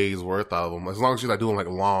whole day's worth out of them as long as you're doing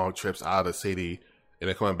long trips out of the city and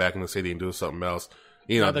then coming back in the city and doing something else.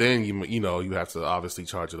 Then you have to obviously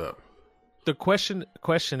charge it up. The question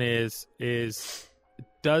is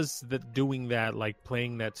does doing that,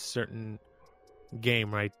 playing that certain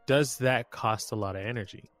game, right? Does that cost a lot of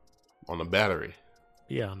energy on the battery?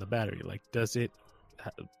 Yeah, on the battery. Does it,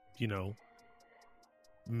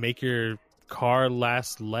 make your car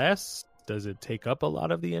last less does it take up a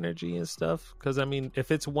lot of the energy and stuff? Because I mean,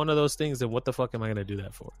 if it's one of those things, then what the fuck am I gonna do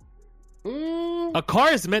that for? A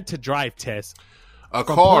car is meant to drive, Tess. A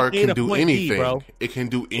car can do point B, anything. bro. It can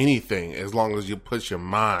do anything as long as you put your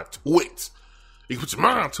mind to it. You put your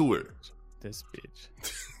mind to it. This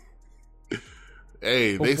bitch.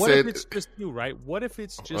 Hey, But they what said if it's just you, right? What if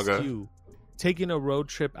it's just Okay. you taking a road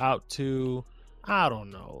trip out to, I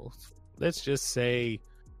don't know, let's just say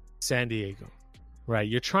San Diego, right?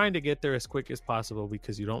 You're trying to get there as quick as possible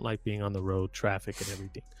because you don't like being on the road, traffic and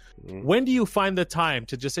everything. Mhm. When do you find the time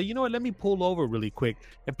to just say, you know what, let me pull over really quick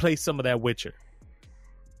and play some of that Witcher?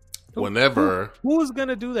 Who's going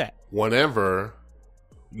to do that? Whenever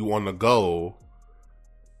you want to go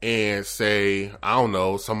and say, I don't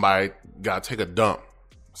know, somebody got to take a dump,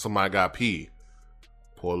 somebody got pee,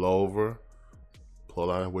 pull over, pull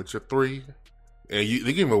out Witcher 3, and you can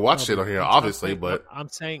even watch it on here, obviously. But I'm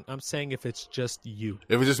saying if it's just you,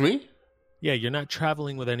 if it's just me, yeah, you're not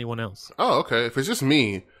traveling with anyone else. oh, okay. If it's just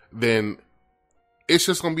me, then it's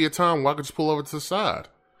just gonna be a time where I can just pull over to the side.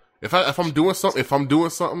 If I'm doing something,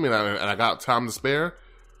 and I got time to spare,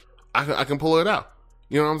 I can pull it out.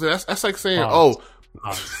 You know what I'm saying? That's like saying,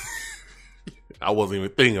 I wasn't even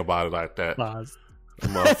thinking about it like that. Pause.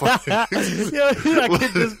 Motherfucker. Yeah, I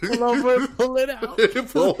can just pull over and pull it out.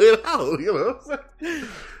 Pull it out, you know what I'm saying?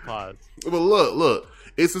 Pause. But look,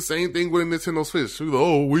 it's the same thing with a Nintendo Switch. You're like,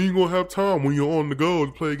 oh, we ain't gonna have time when you're on the go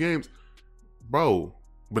to play games. Bro,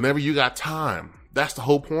 whenever you got time, that's the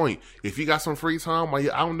whole point. If you got some free time while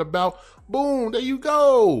you're out and about, boom, there you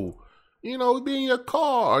go. You know, be in your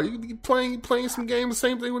car. You be playing some games, the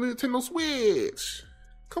same thing with the Nintendo Switch.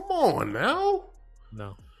 Come on now.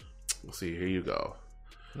 No. Let's see, here you go.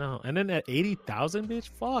 No. And then at 80,000, bitch?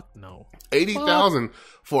 Fuck no. 80,000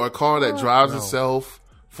 for a car that drives itself,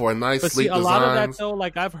 for a nice But sleek see, a design. lot of that, though,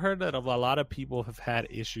 like I've heard that a lot of people have had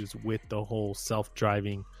issues with the whole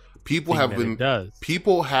self-driving People thing have that been, it does.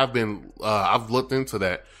 people have been, I've looked into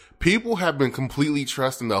that. People have been completely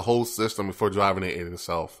trusting the whole system before driving it in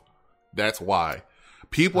itself. That's why.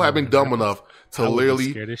 People have been dumb enough to I would be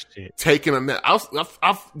literally scared as shit. taking a nap.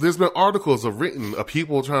 There's been articles of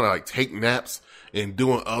people trying to like take naps and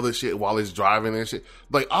doing other shit while it's driving and shit.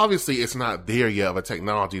 Like obviously it's not there yet of a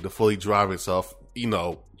technology to fully drive itself, you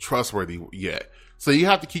know, trustworthy yet. So you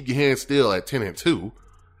have to keep your hands still at 10 and 2.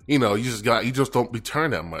 You know, you just don't be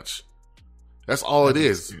turned that much. That's all it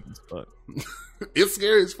is. It's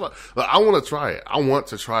scary as fuck. Like, I want to try it. I want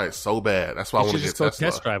to try it so bad. That's why I want to get go Tesla.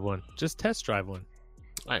 test drive one. Just test drive one.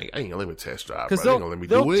 I ain't gonna let me test drive. Because Bro. They ain't gonna let me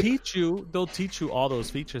they'll do it. they'll teach you all those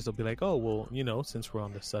features. They'll be like, oh, well, you know, since we're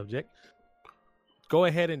on the subject, go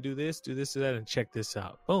ahead and do this, do that, and check this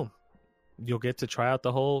out. Boom. You'll get to try out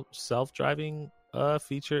the whole self-driving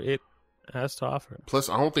feature it has to offer. Plus,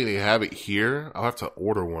 I don't think they have it here. I'll have to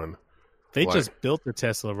order one. They Like- just built the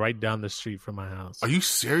Tesla right down the street from my house. Are you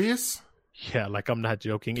serious? Yeah, like I'm not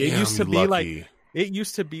joking. Damn, It used to you be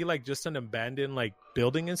lucky. like just an abandoned like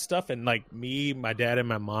building and stuff, and like me, my dad, and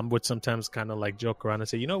my mom would sometimes kind of like joke around and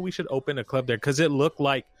say, you know, we should open a club there because it looked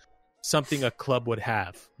like something a club would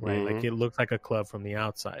have, right? Like it looked like a club from the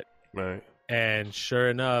outside. Right. And sure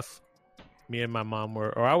enough, me and my mom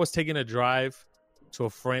I was taking a drive to a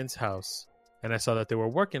friend's house, and I saw that they were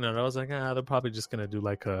working on it. I was like, they're probably just gonna do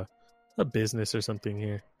like a business or something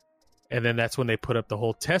here. And then that's when they put up the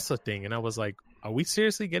whole Tesla thing, and I was like, are we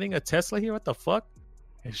seriously getting a Tesla here? What the fuck?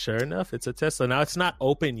 And sure enough, it's a Tesla. Now it's not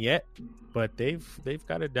open yet, but they've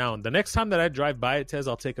got it down. The next time that I drive by it, Tez,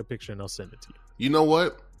 I'll take a picture and I'll send it to you. You know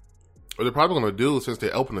what? What they're probably going to do, since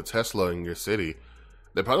they opened a Tesla in your city,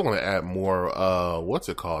 they're probably going to add more,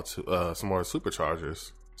 some more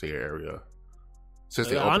superchargers to your area. Since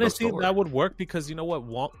they opened Honestly, up stores. that would work because you know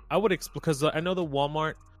what? Because I know the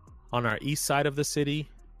Walmart on our east side of the city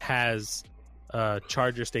has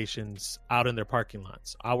charger stations out in their parking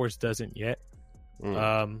lots. Ours doesn't yet.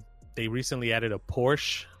 They recently added a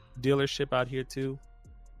Porsche dealership out here too.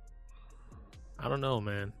 I don't know,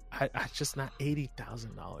 man. I just not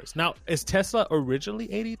 $80,000. Now, is Tesla originally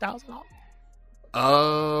 $80,000?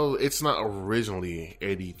 It's not originally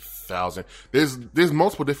 80,000. There's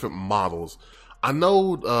multiple different models. I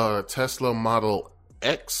know Tesla Model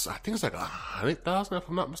X, I think it's like 100,000 if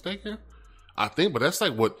I'm not mistaken. I think, but that's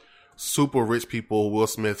like what super rich people, Will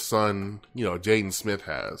Smith's son, you know, Jaden Smith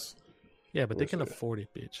has. Yeah, but they can afford it,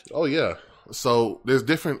 bitch. Oh yeah. So there's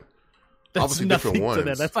different, That's obviously different nothing to ones.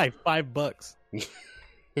 that. That's like $5.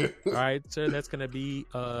 All right, sir, that's gonna be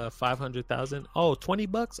 500,000. Oh,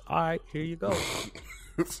 $20. All right, here you go.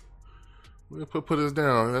 We'll put this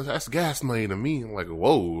down. That's gas money to me. I'm like,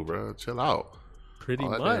 whoa, bro, chill out. Pretty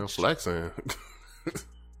All that damn much. flexing.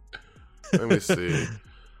 Let me see.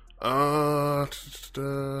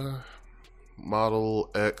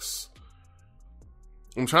 Model X.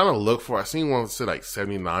 I'm trying to look for. I seen one that said like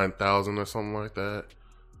 79,000 or something like that.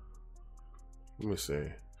 Let me see.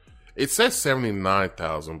 It says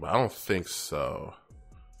 79,000, but I don't think so.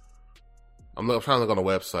 I'm trying to look on the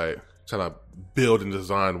website, trying to build and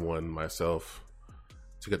design one myself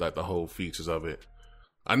to get like the whole features of it.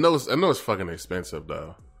 I know it's fucking expensive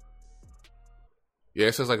though. Yeah,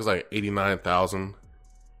 it says like it's like 89,000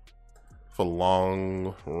 for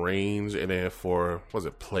long range, and then for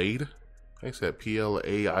Plaid? I think it said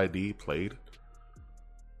PLAID, Plaid.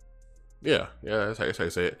 Yeah, that's how you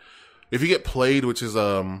say it. If you get Plaid, which is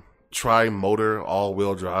tri-motor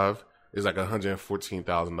all-wheel drive, is like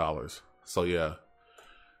 $114,000. So yeah,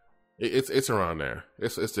 it's around there.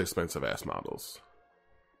 It's the expensive ass models.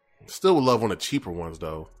 Still would love one of the cheaper ones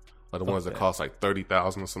though, like the ones that cost like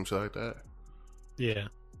 30,000 or some shit like that. Yeah,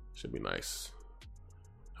 should be nice.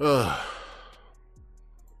 I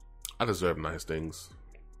deserve nice things.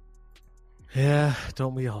 Yeah,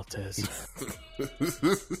 don't we all, Tez?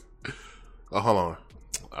 Oh, hold on.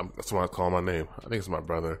 Someone called my name. I think it's my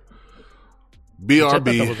brother.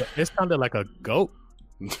 BRB. It sounded like a goat.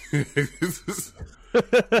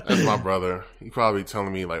 That's my brother. He probably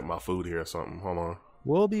telling me like my food here or something. Hold on.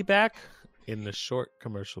 We'll be back in the short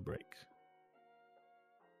commercial break.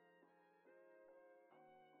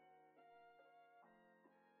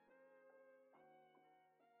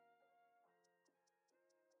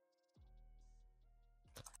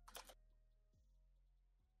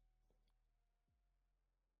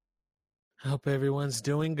 I hope everyone's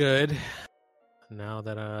doing good. Now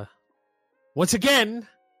that, once again,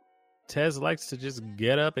 Tez likes to just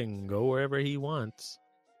get up and go wherever he wants.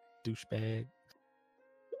 Douchebag.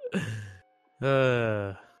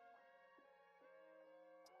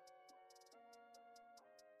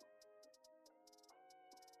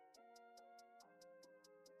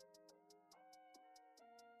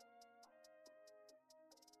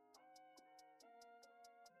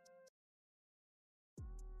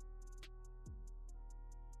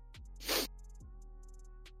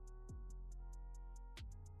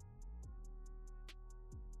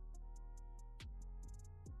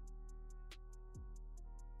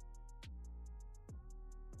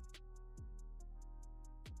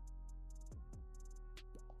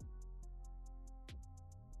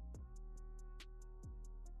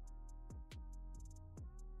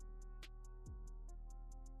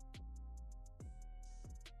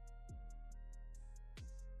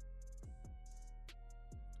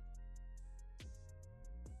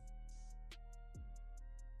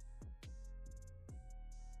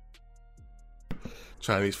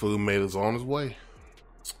 Chinese food made us on his way.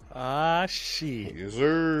 Ah, shit. Yes,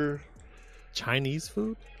 sir. Chinese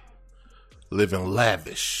food? Living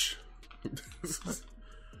lavish.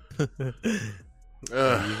 There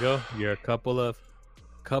you go. You're a couple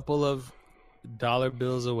of dollar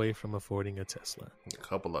bills away from affording a Tesla. A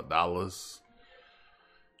couple of dollars.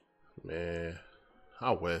 Man, I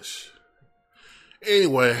wish.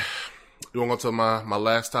 Anyway, you want to go to my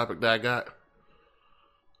last topic that I got?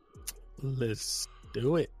 Let's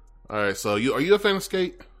do it. All right, so are you a fan of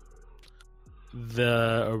Skate?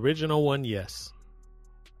 The original one, yes.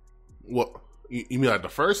 What you mean, like the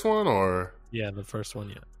first one, or? Yeah, the first one,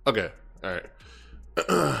 yeah. Okay, all right.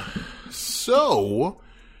 So,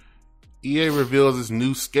 EA reveals this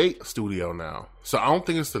new Skate studio now. So I don't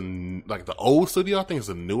think it's the old studio. I think it's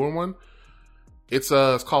a newer one. It's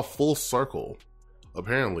called Full Circle,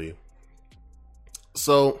 apparently.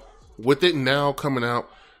 So with it now coming out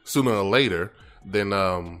sooner or later than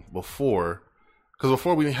before, because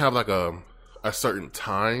before we didn't have like a certain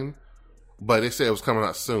time, but they said it was coming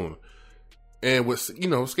out soon. And with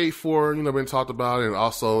Skate 4, been talked about, and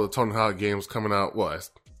also the Tony Hawk game was coming out. Well, it's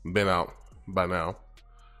been out by now.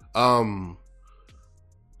 I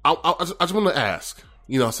just want to ask,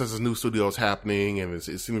 since this new studio is happening and it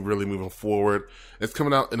seems really moving forward, it's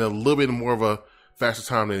coming out in a little bit more of a faster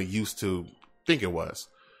time than it used to think it was.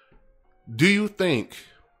 Do you think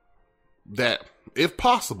that, if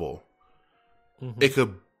possible, it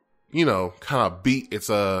could, kind of beat its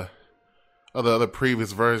other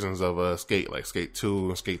previous versions of Skate, like Skate 2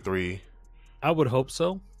 and Skate 3? I would hope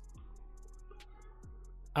so.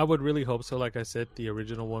 I would really hope so. Like I said, the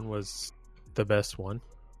original one was the best one.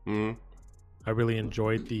 Mm-hmm. I really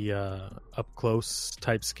enjoyed the up close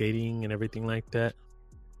type skating and everything like that.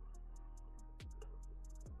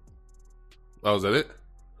 Oh, is that it?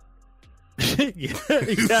 yeah,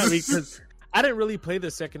 because I didn't really play the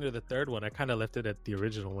second or the third one. I kind of left it at the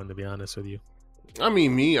original one, to be honest with you. I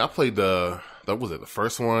mean, I played the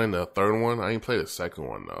first one, the third one. I didn't play the second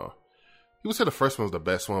one though. he would say the first one was the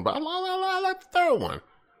best one, but I like the third one.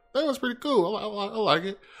 That was pretty cool. I like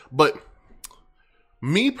it. But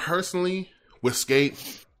me personally, with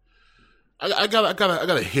Skate, I got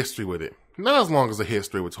a history with it. Not as long as a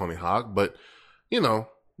history with Tony Hawk, but you know,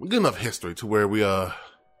 good enough history to where we how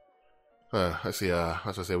should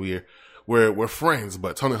I say we're friends,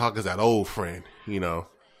 but Tony Hawk is that old friend. You know,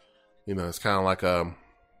 it's kind of like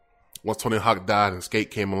once Tony Hawk died and Skate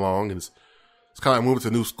came along, and it's kind of like moving to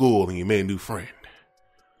a new school and you made a new friend.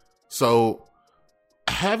 So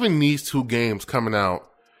having these two games coming out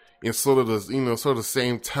in sort of the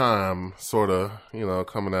same time,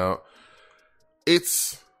 coming out,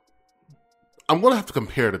 I'm going to have to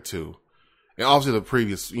compare the two. And obviously the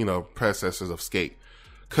previous, predecessors of Skate.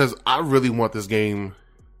 Because I really want this game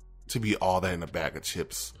to be all that in a bag of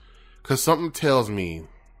chips. Because something tells me,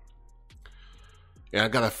 and I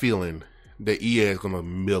got a feeling, that EA is going to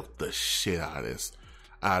milk the shit out of this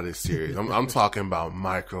series. I'm talking about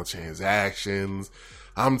microtransactions.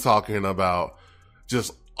 I'm talking about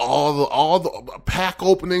just all the pack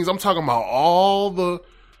openings. I'm talking about all the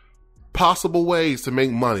possible ways to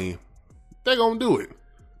make money. They're gonna do it.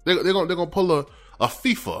 They're gonna pull a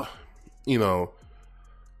FIFA,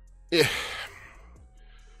 Yeah.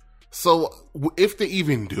 So if they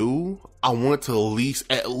even do, I want it to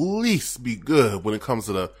at least be good when it comes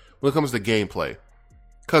to the gameplay.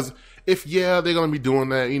 Because if they're gonna be doing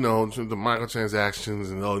that, the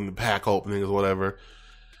microtransactions and the pack openings or whatever,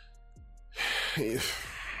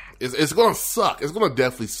 it's gonna suck. It's gonna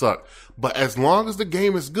definitely suck. But as long as the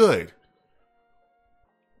game is good,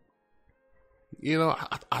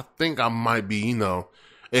 I think I might be,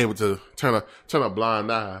 able to turn a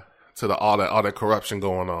blind eye to all that corruption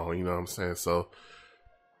going on. You know what I'm saying? So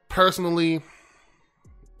personally,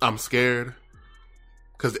 I'm scared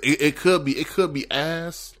because it could be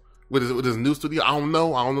ass with his new studio. I don't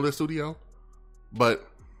know the studio, but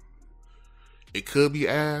it could be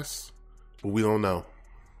ass, but we don't know.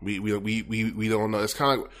 We don't know. It's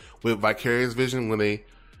kind of like with Vicarious Vision when they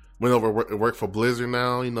went over work for Blizzard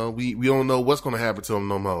now, we don't know what's going to happen to them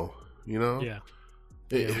no more, Yeah,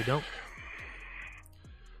 we don't.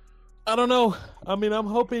 I don't know. I mean, I'm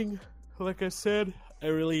hoping, like I said, I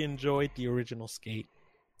really enjoyed the original Skate.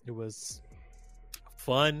 It was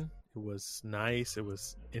fun. It was nice. It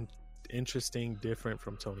was interesting, different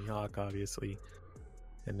from Tony Hawk, obviously.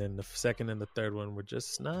 And then the second and the third one were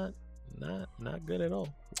just not good at all.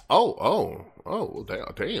 Oh,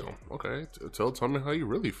 damn. Okay, tell me how you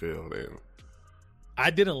really feel then. I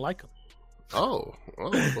didn't like them. Well,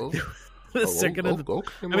 the second of the,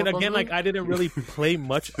 I mean, again, like I didn't really play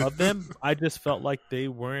much of them. I just felt like they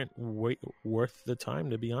weren't worth the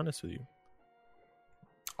time, to be honest with you.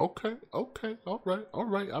 Okay, all right.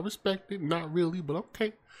 I respect it. Not really, but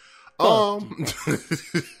okay. I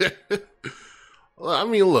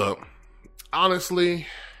mean, look, honestly,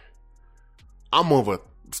 I'm more of a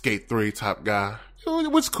Skate 3 type guy.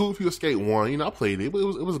 It was cool if you were Skate 1. I played it, but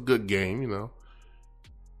it was a good game,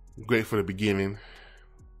 Great for the beginning.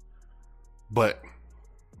 But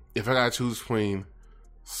if I gotta choose between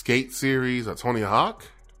Skate series or Tony Hawk,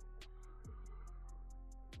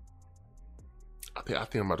 I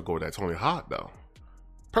think I'm about to go with that Tony Hawk, though.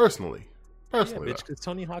 Personally. Yeah, bitch, because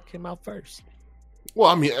Tony Hawk came out first. Well,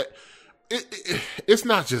 I mean, it's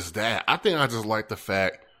not just that. I think I just like the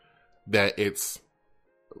fact that it's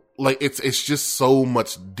just so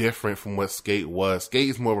much different from what Skate was. Skate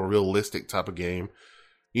is more of a realistic type of game.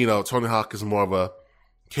 Tony Hawk is more of a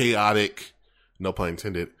chaotic, no pun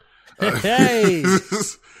intended. Hey,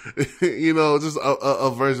 just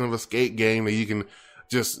a version of a Skate game that you can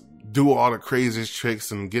just do all the craziest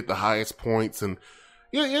tricks and get the highest points, and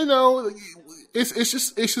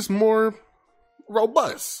it's just more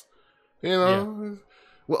robust. Yeah.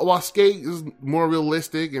 While Skate is more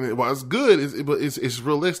realistic and while it's good, it's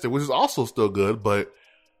realistic, which is also still good, but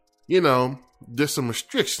there's some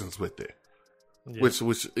restrictions with it, yeah. which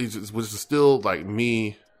is still like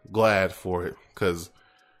me glad for it because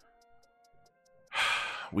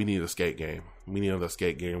we need a Skate game. We need another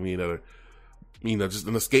Skate game. We need another, just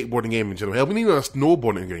in a skateboarding game in general. Hell, we need another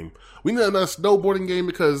snowboarding game. We need another snowboarding game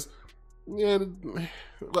because what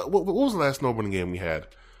was the last snowboarding game we had?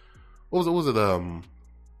 What was it?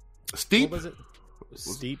 Steep? What was it?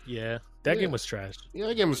 Steep, yeah. That game was trash. Yeah,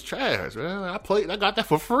 that game was trash, man. I got that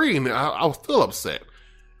for free, and I was still upset.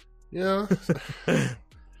 Yeah.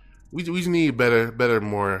 we just need better,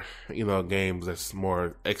 more, games that's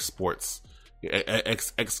more exports.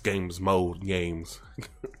 X Games mode games.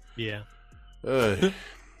 Yeah.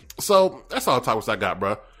 So, that's all the topics I got,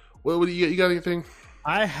 bro. What do you got anything?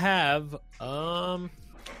 I have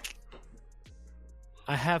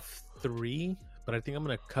 3, but I think I'm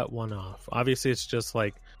going to cut one off. Obviously, it's just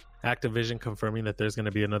like Activision confirming that there's going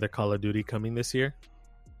to be another Call of Duty coming this year.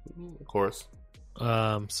 Of course.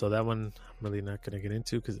 So that one I'm really not going to get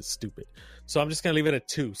into because it's stupid. So I'm just going to leave it at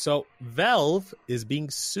 2. So Valve is being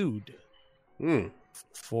sued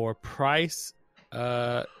for price.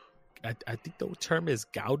 I think the term is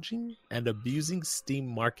gouging and abusing Steam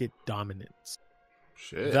market dominance.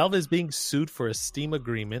 Shit. Valve is being sued for a Steam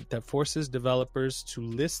agreement that forces developers to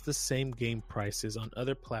list the same game prices on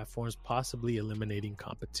other platforms, possibly eliminating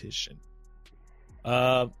competition.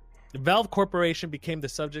 Valve Corporation became the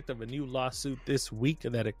subject of a new lawsuit this week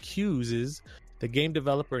that accuses the game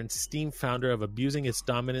developer and Steam founder of abusing its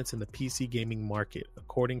dominance in the PC gaming market.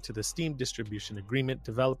 According to the Steam distribution agreement,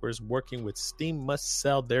 developers working with Steam must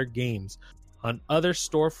sell their games on other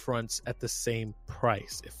storefronts at the same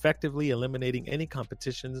price, effectively eliminating any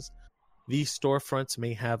competitions these storefronts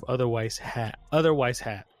may have otherwise had.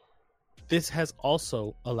 This has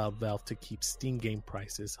also allowed Valve to keep Steam game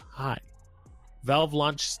prices high. Valve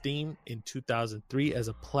launched Steam in 2003 as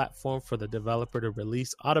a platform for the developer to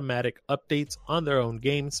release automatic updates on their own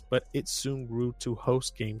games, but it soon grew to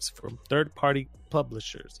host games from third-party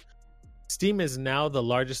publishers. Steam is now the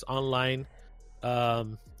largest online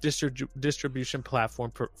distribution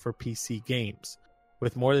platform for PC games.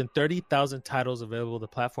 With more than 30,000 titles available, the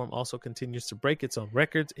platform also continues to break its own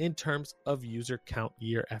records in terms of user count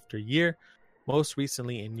year after year. Most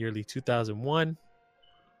recently, in yearly 2001,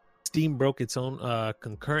 Steam broke its own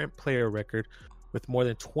concurrent player record with more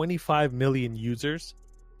than 25 million users.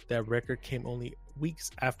 That record came only weeks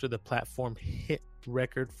after the platform hit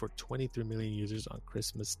record for 23 million users on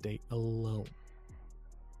Christmas Day alone.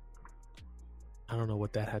 I don't know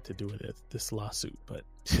what that had to do with this lawsuit, but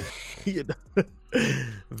you know,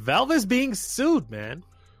 Valve is being sued, man.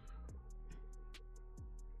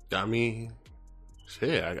 I mean,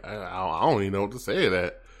 shit, I don't even know what to say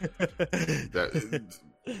to that.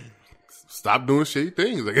 Stop doing shitty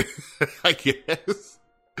things, I guess.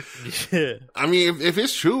 Yeah. I mean, if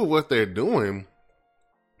it's true what they're doing,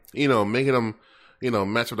 you know, making them, you know,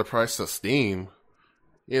 match with the price of Steam,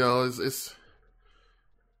 you know, it's.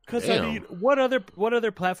 Because I mean, what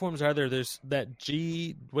other platforms are there? There's that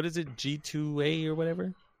G2A or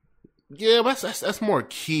whatever. Yeah, but that's more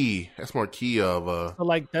key. That's more key of. So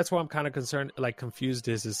like that's why I'm kind of concerned, like confused.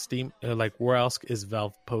 Is Steam like where else is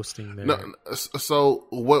Valve posting their? No, so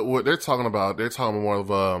what they're talking about? They're talking more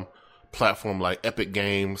of platform like Epic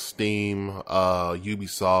Games, Steam,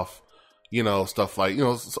 Ubisoft. You know, stuff like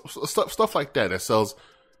stuff like that sells.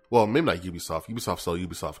 Well, maybe not Ubisoft. Ubisoft sells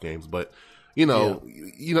Ubisoft games, but. You know,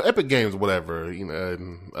 Epic Games, whatever. You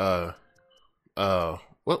know,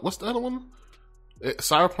 what's the other one?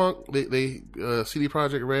 Cyberpunk. They CD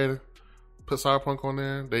Projekt Red put Cyberpunk on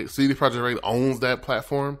there. CD Projekt Red owns that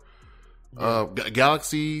platform.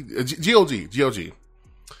 Galaxy, GOG. You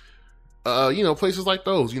know, places like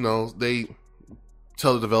those. You know, they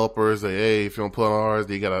tell the developers that hey, if you don't put on ours,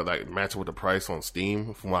 they gotta like match it with the price on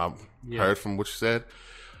Steam. From what I've heard from what you said,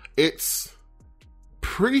 it's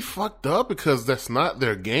pretty fucked up because that's not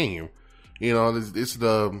their game. You know, it's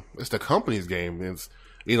the company's game. It's,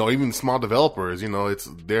 you know, even small developers, you know, it's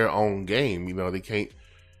their own game. You know, they can't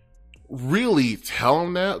really tell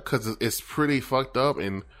them that because it's pretty fucked up.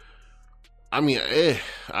 And I mean,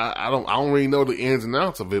 I don't really know the ins and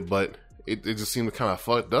outs of it, but it just seems kind of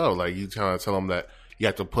fucked up. Like you trying to tell them that you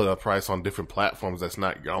have to put a price on different platforms that's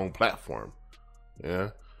not your own platform. Yeah,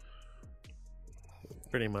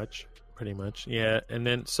 pretty much. Yeah. And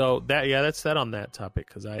then so that's that on that topic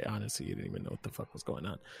because I honestly didn't even know what the fuck was going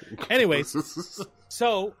on. Anyways,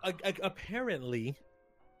 so apparently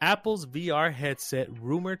Apple's VR headset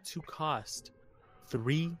rumored to cost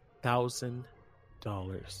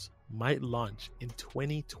 $3,000 might launch in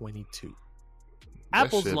 2022.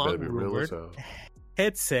 Apple's long rumored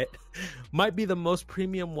headset might be the most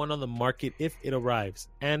premium one on the market if it arrives,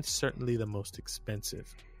 and certainly the most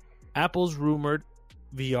expensive. Apple's rumored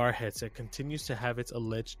VR headset continues to have its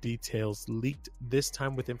alleged details leaked, this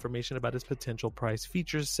time with information about its potential price,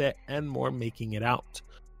 feature set, and more making it out.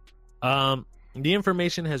 The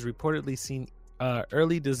information has reportedly seen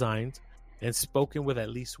early designs and spoken with at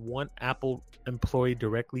least one Apple employee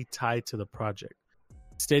directly tied to the project,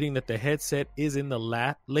 stating that the headset is in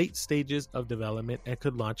the late stages of development and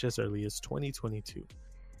could launch as early as 2022.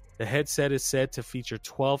 The headset is said to feature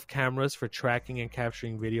 12 cameras for tracking and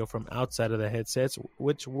capturing video from outside of the headsets,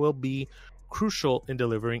 which will be crucial in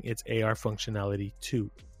delivering its AR functionality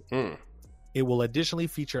too. It will additionally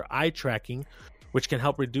feature eye tracking, which can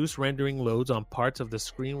help reduce rendering loads on parts of the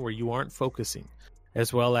screen where you aren't focusing,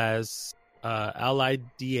 as well as Allied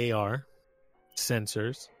DAR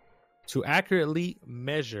sensors, to accurately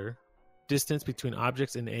measure distance between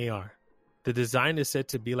objects in AR. The design is said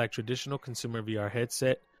to be like traditional consumer VR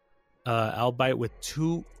headset, albeit with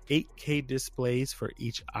two 8K displays for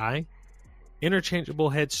each eye, interchangeable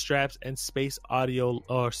head straps, and spatial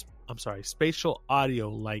audio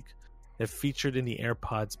like that featured in the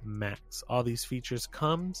AirPods Max. All these features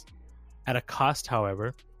comes at a cost,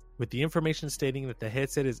 however, with the information stating that the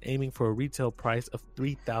headset is aiming for a retail price of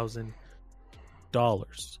 $3,000.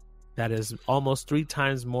 That is almost 3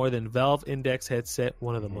 times more than Valve Index headset,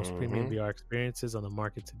 one of the most premium VR experiences on the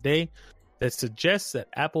market today. That suggests that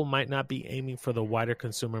Apple might not be aiming for the wider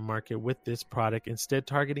consumer market with this product, instead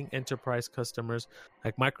targeting enterprise customers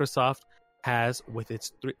like Microsoft has with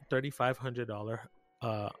its $3,500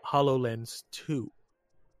 HoloLens 2.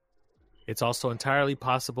 It's also entirely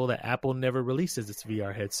possible that Apple never releases its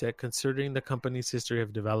VR headset, considering the company's history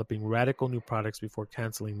of developing radical new products before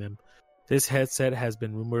canceling them. This headset has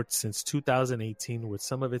been rumored since 2018, with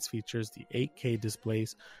some of its features, the 8K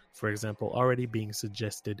displays, for example, already being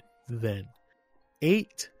suggested then.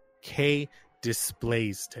 8K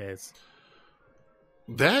displays, Tez.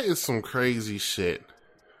 That is some crazy shit.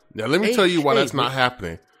 Now, let me tell you why that's not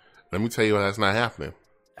happening.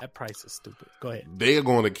 That price is stupid. Go ahead. They are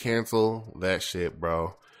going to cancel that shit,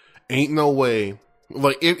 bro. Ain't no way.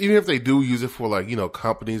 Like, even if they do use it for, like, you know,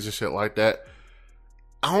 companies and shit like that,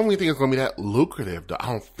 I don't even think it's going to be that lucrative. I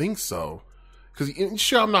don't think so. Because,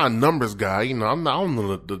 sure, I'm not a numbers guy. You know, I don't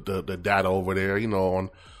know the data over there, you know,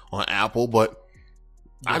 on Apple. But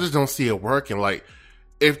I just don't see it working. Like,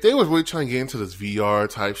 if they was really trying to get into this VR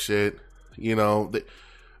type shit, you know,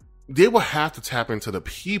 they would have to tap into the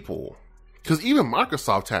people. Because even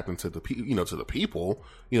Microsoft tapped into the people,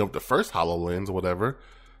 you know, the first HoloLens or whatever.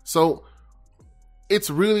 So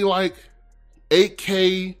it's really like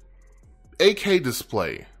 8K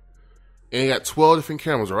display, and you got 12 different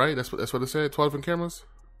cameras, right? That's what it said. 12 different cameras.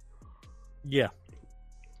 Yeah.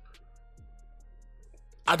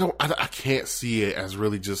 I can't see it as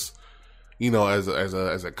really just, you know, as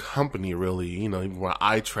a company, really, you know, even with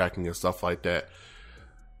eye tracking and stuff like that.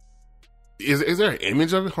 Is there an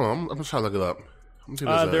image of it? Hold on, I'm just trying to look it up.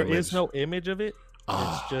 There is no image of it.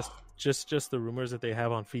 It's just the rumors that they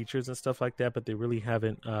have on features and stuff like that, but they really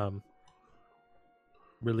haven't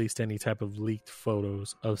released any type of leaked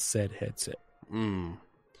photos of said headset.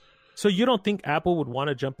 So you don't think Apple would want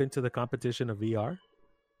to jump into the competition of VR?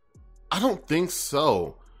 I don't think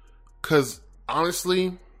so, because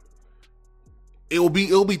honestly, it'll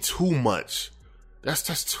be too much. That's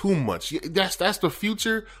too much. That's the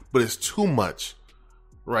future, but it's too much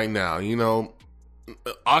right now. You know,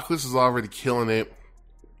 Oculus is already killing it.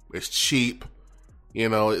 It's cheap. You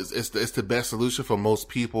know, it's the best solution for most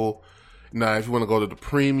people. Now, if you want to go to the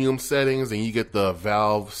premium settings and you get the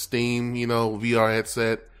Valve Steam, you know, VR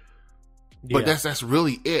headset, but that's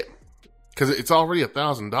really it, because it's already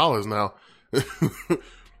 $1,000 now.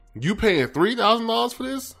 You paying $3,000 for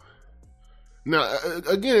this? Now,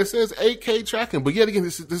 again, it says 8K tracking, but yet again,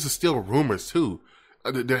 this is still rumors too.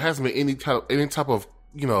 There hasn't been any type of,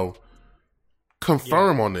 you know,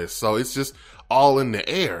 confirm on this, so it's just all in the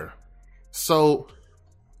air. So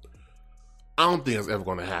I don't think it's ever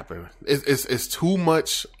going to happen. It's too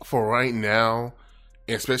much for right now,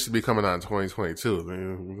 especially be coming out in 2022. I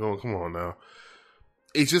mean, come on now.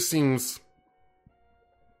 It just seems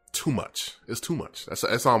too much. It's too much. That's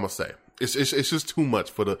all I'm gonna say. It's just too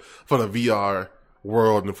much for the VR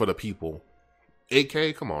world and for the people.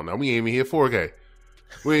 8K, come on now. We ain't even here 4K.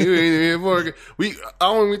 We ain't even here 4K.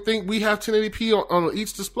 I don't even think we have 1080p on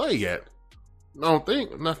each display yet. I don't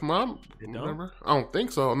think. Not from my remember. I don't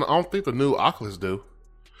think so. I don't think the new Oculus do.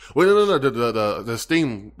 Wait, no. The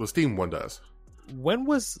Steam one does. What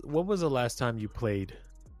was the last time you played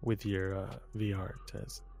with your VR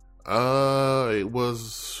test? It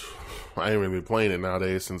was. I ain't really been playing it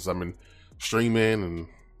nowadays since I've been streaming and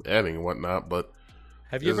editing and whatnot. But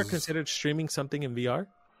have you ever considered streaming something in VR?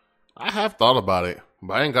 I have thought about it,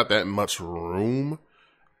 but I ain't got that much room.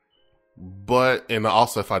 But, and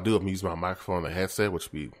also if I do, I'm using my microphone and headset,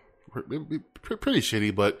 which would be pretty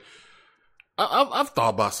shitty. But I've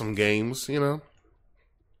thought about some games, you know,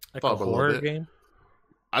 like a horror game.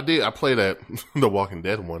 I did. I played that the Walking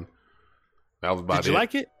Dead one. That was about it. Did you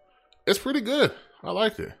like it? It's pretty good. I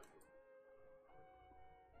liked it.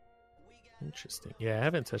 Interesting. Yeah, I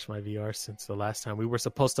haven't touched my VR since the last time we were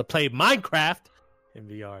supposed to play Minecraft in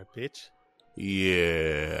VR, bitch.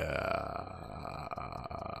 Yeah.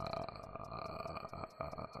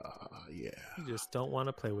 You just don't want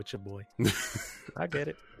to play with your boy. I get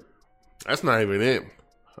it. That's not even it.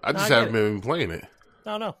 I just haven't been playing it.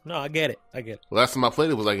 No, I get it. Last time I played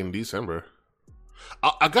it was like in December.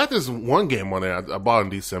 I got this one game on there I bought in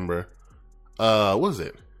December. What is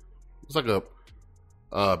it? It's like a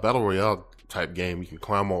battle royale type game. You can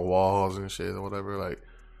climb on walls and shit or whatever. Like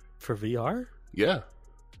For VR? yeah,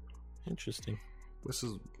 Interesting. this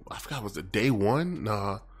is I forgot. Was it day one?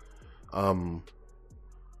 Nah,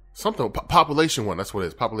 something Population One. That's what it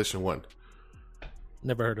is. Population One.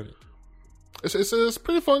 Never heard of it. It's a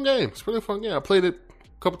pretty fun game. It's a pretty fun game. I played it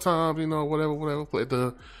a couple times. You know,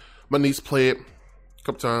 whatever. My niece played it a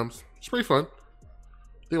couple times. It's pretty fun.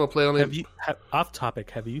 I think I'll play on it. Off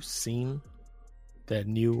topic, have you seen that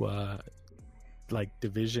new like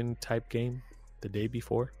Division type game the day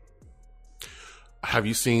before? Have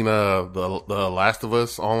you seen the Last of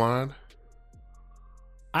Us online?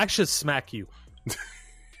 I should smack you.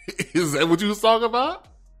 Is that what you was talking about?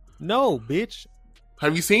 No, bitch.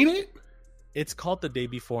 Have you seen it? It's called The Day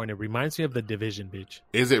Before, and it reminds me of The Division, bitch.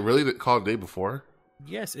 Is it really called Day Before?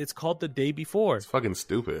 Yes, it's called The Day Before. It's fucking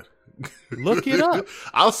stupid. Look it up.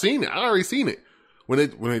 I've seen it. I already seen it.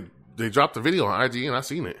 When they dropped the video on IGN, I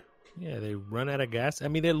seen it. Yeah, they run out of gas. I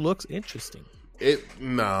mean, it looks interesting.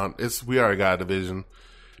 We already got a Division.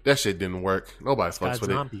 That shit didn't work. Nobody fucks with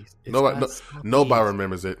zombies. it. Nobody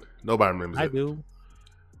remembers it. Nobody remembers it. I do.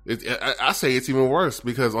 I say it's even worse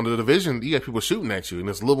because on the Division, you got people shooting at you, and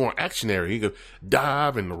it's a little more actionary. You can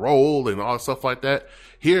dive and roll and all stuff like that.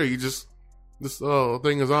 Here, you this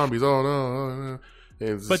thing of zombies. Oh no!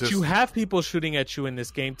 But you have people shooting at you in this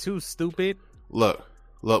game too. Stupid. Look,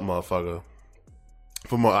 motherfucker.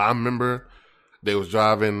 From what I remember, they was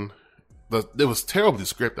driving. It was terribly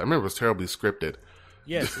scripted. I remember it was terribly scripted.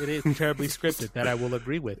 Yes, it is terribly scripted. That I will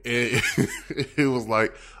agree with. It was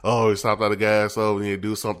like, oh, he stopped out of gas. Oh, we need to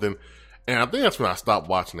do something. And I think that's when I stopped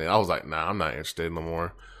watching it. I was like, nah, I'm not interested no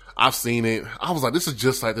more. I've seen it. I was like, this is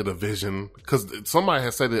just like The Division. Because somebody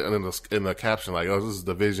had said it in the caption, like, oh, this is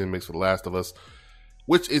Division mixed with The Last of Us.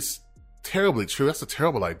 Which is terribly true. That's a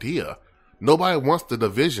terrible idea. Nobody wants The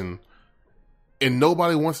Division. And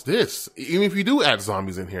nobody wants this. Even if you do add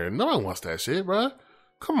zombies in here, nobody wants that shit, bruh.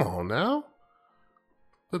 Come on now.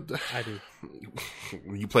 I do.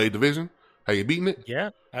 You played Division? Have you beaten it?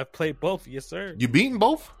 Yeah, I've played both. Yes, sir. You beaten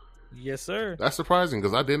both? Yes, sir. That's surprising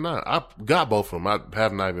because I did not. I got both of them. I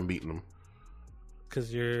have not even beaten them.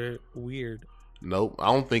 Because you're weird. Nope. I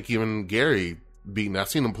don't think even Gary beaten it. I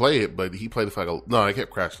seen him play it, but he played it for like no, I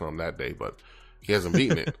kept crashing on him that day, but he hasn't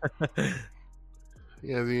beaten it.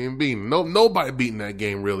 He hasn't even beaten. Nobody beaten that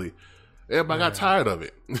game really. Everybody got tired of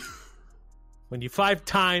it. When you 5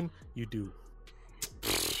 time, you do.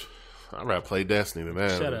 I'd rather play Destiny than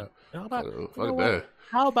that. Shut up. How about, fuck that.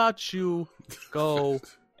 How about you go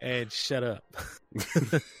and shut up?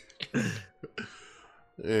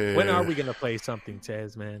 Yeah. When are we going to play something,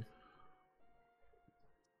 Tez, man?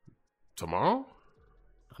 Tomorrow?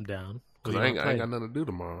 I'm down. Because I ain't got nothing to do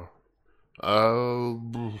tomorrow. I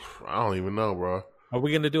don't even know, bro. Are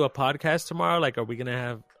we going to do a podcast tomorrow? Like, are we going to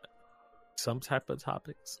have some type of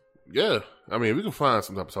topics? Yeah. I mean, we can find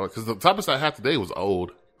some type of topic. Because the topics I had today was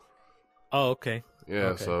old. Oh, okay.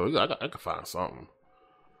 Yeah, okay. so I could find something.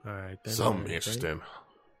 All right. Then something interesting. Right?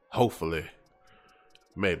 Hopefully.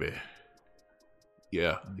 Maybe.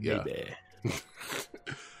 Yeah. Maybe.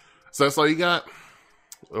 So that's all you got?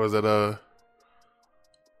 Or is it But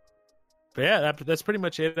yeah, that's pretty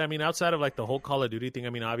much it. I mean, outside of like the whole Call of Duty thing, I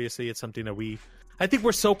mean, obviously it's something that I think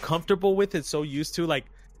we're so comfortable with it, so used to. Like,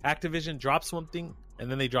 Activision drops something, and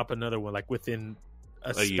then they drop another one, like within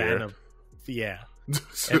a span year. of, yeah.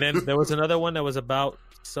 And then there was another one that was about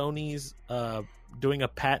Sony's doing a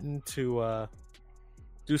patent to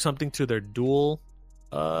do something to their dual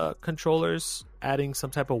controllers, adding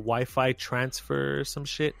some type of Wi-Fi transfer or some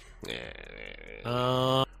shit.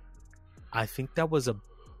 I think that was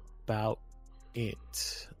about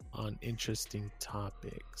it on interesting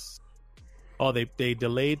topics. Oh, they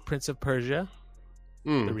delayed Prince of Persia,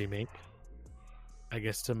 the remake. I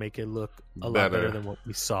guess to make it look a lot better than what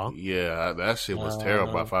we saw. Yeah, that shit was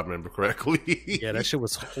terrible if I remember correctly. Yeah, that shit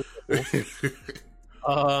was horrible.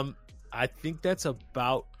 I think that's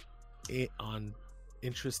about it on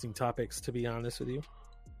interesting topics, to be honest with you.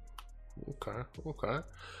 Okay.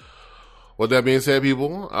 With that being said,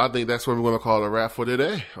 people, I think that's what we're going to call a wrap for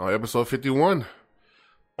today on episode 51.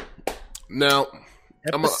 Now,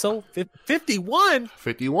 episode 51?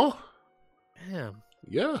 51. Damn.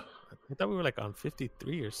 Yeah. I thought we were like on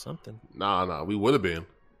 53 or something. Nah, we would have been.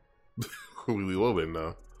 we would have been,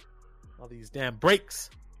 though. All these damn breaks.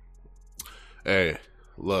 Hey,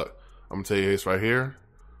 look, I'm going to tell you this right here.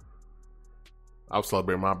 I'll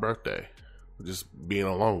celebrate my birthday. Just being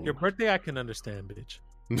alone. Your birthday, I can understand, bitch.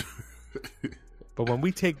 But when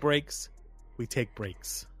we take breaks, we take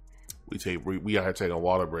breaks. We out here taking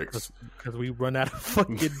water breaks because we run out of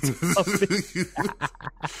fucking topics.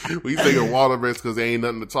 We taking water breaks because there ain't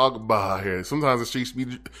nothing to talk about out here. Sometimes the streets be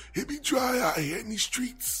dry out here in these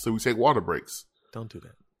streets, so we take water breaks. Don't do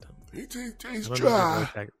that. It's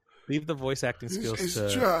dry. Leave the voice acting skills to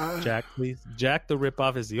dry. Jack, please. Jack the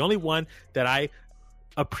Ripoff is the only one that I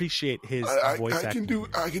appreciate his voice acting.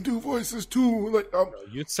 I can do voices too. Like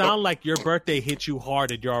you sound like your birthday hit you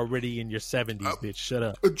hard and you're already in your 70s, bitch. Shut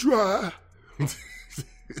up. Dry.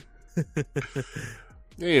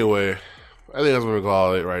 Anyway, I think that's what we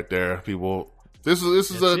call it right there, people. This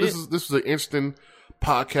is an interesting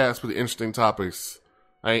podcast with interesting topics.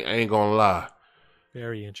 I ain't gonna lie.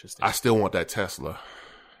 Very interesting. I still want that Tesla.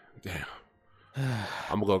 Damn.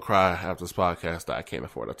 I'm gonna go cry after this podcast that I can't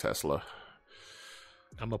afford a Tesla.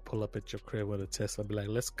 I'm gonna pull up at your crib with a Tesla, be like,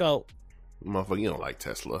 "Let's go." Motherfucker, you don't like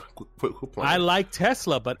Tesla. Quit playing. I like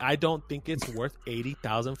Tesla, but I don't think it's worth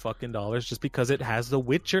 $80,000 fucking dollars just because it has The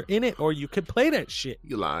Witcher in it, or you could play that shit.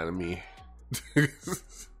 You lying to me.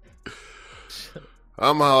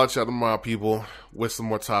 I'm gonna holler at y'all tomorrow, people, with some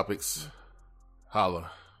more topics.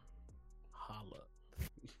 Holla.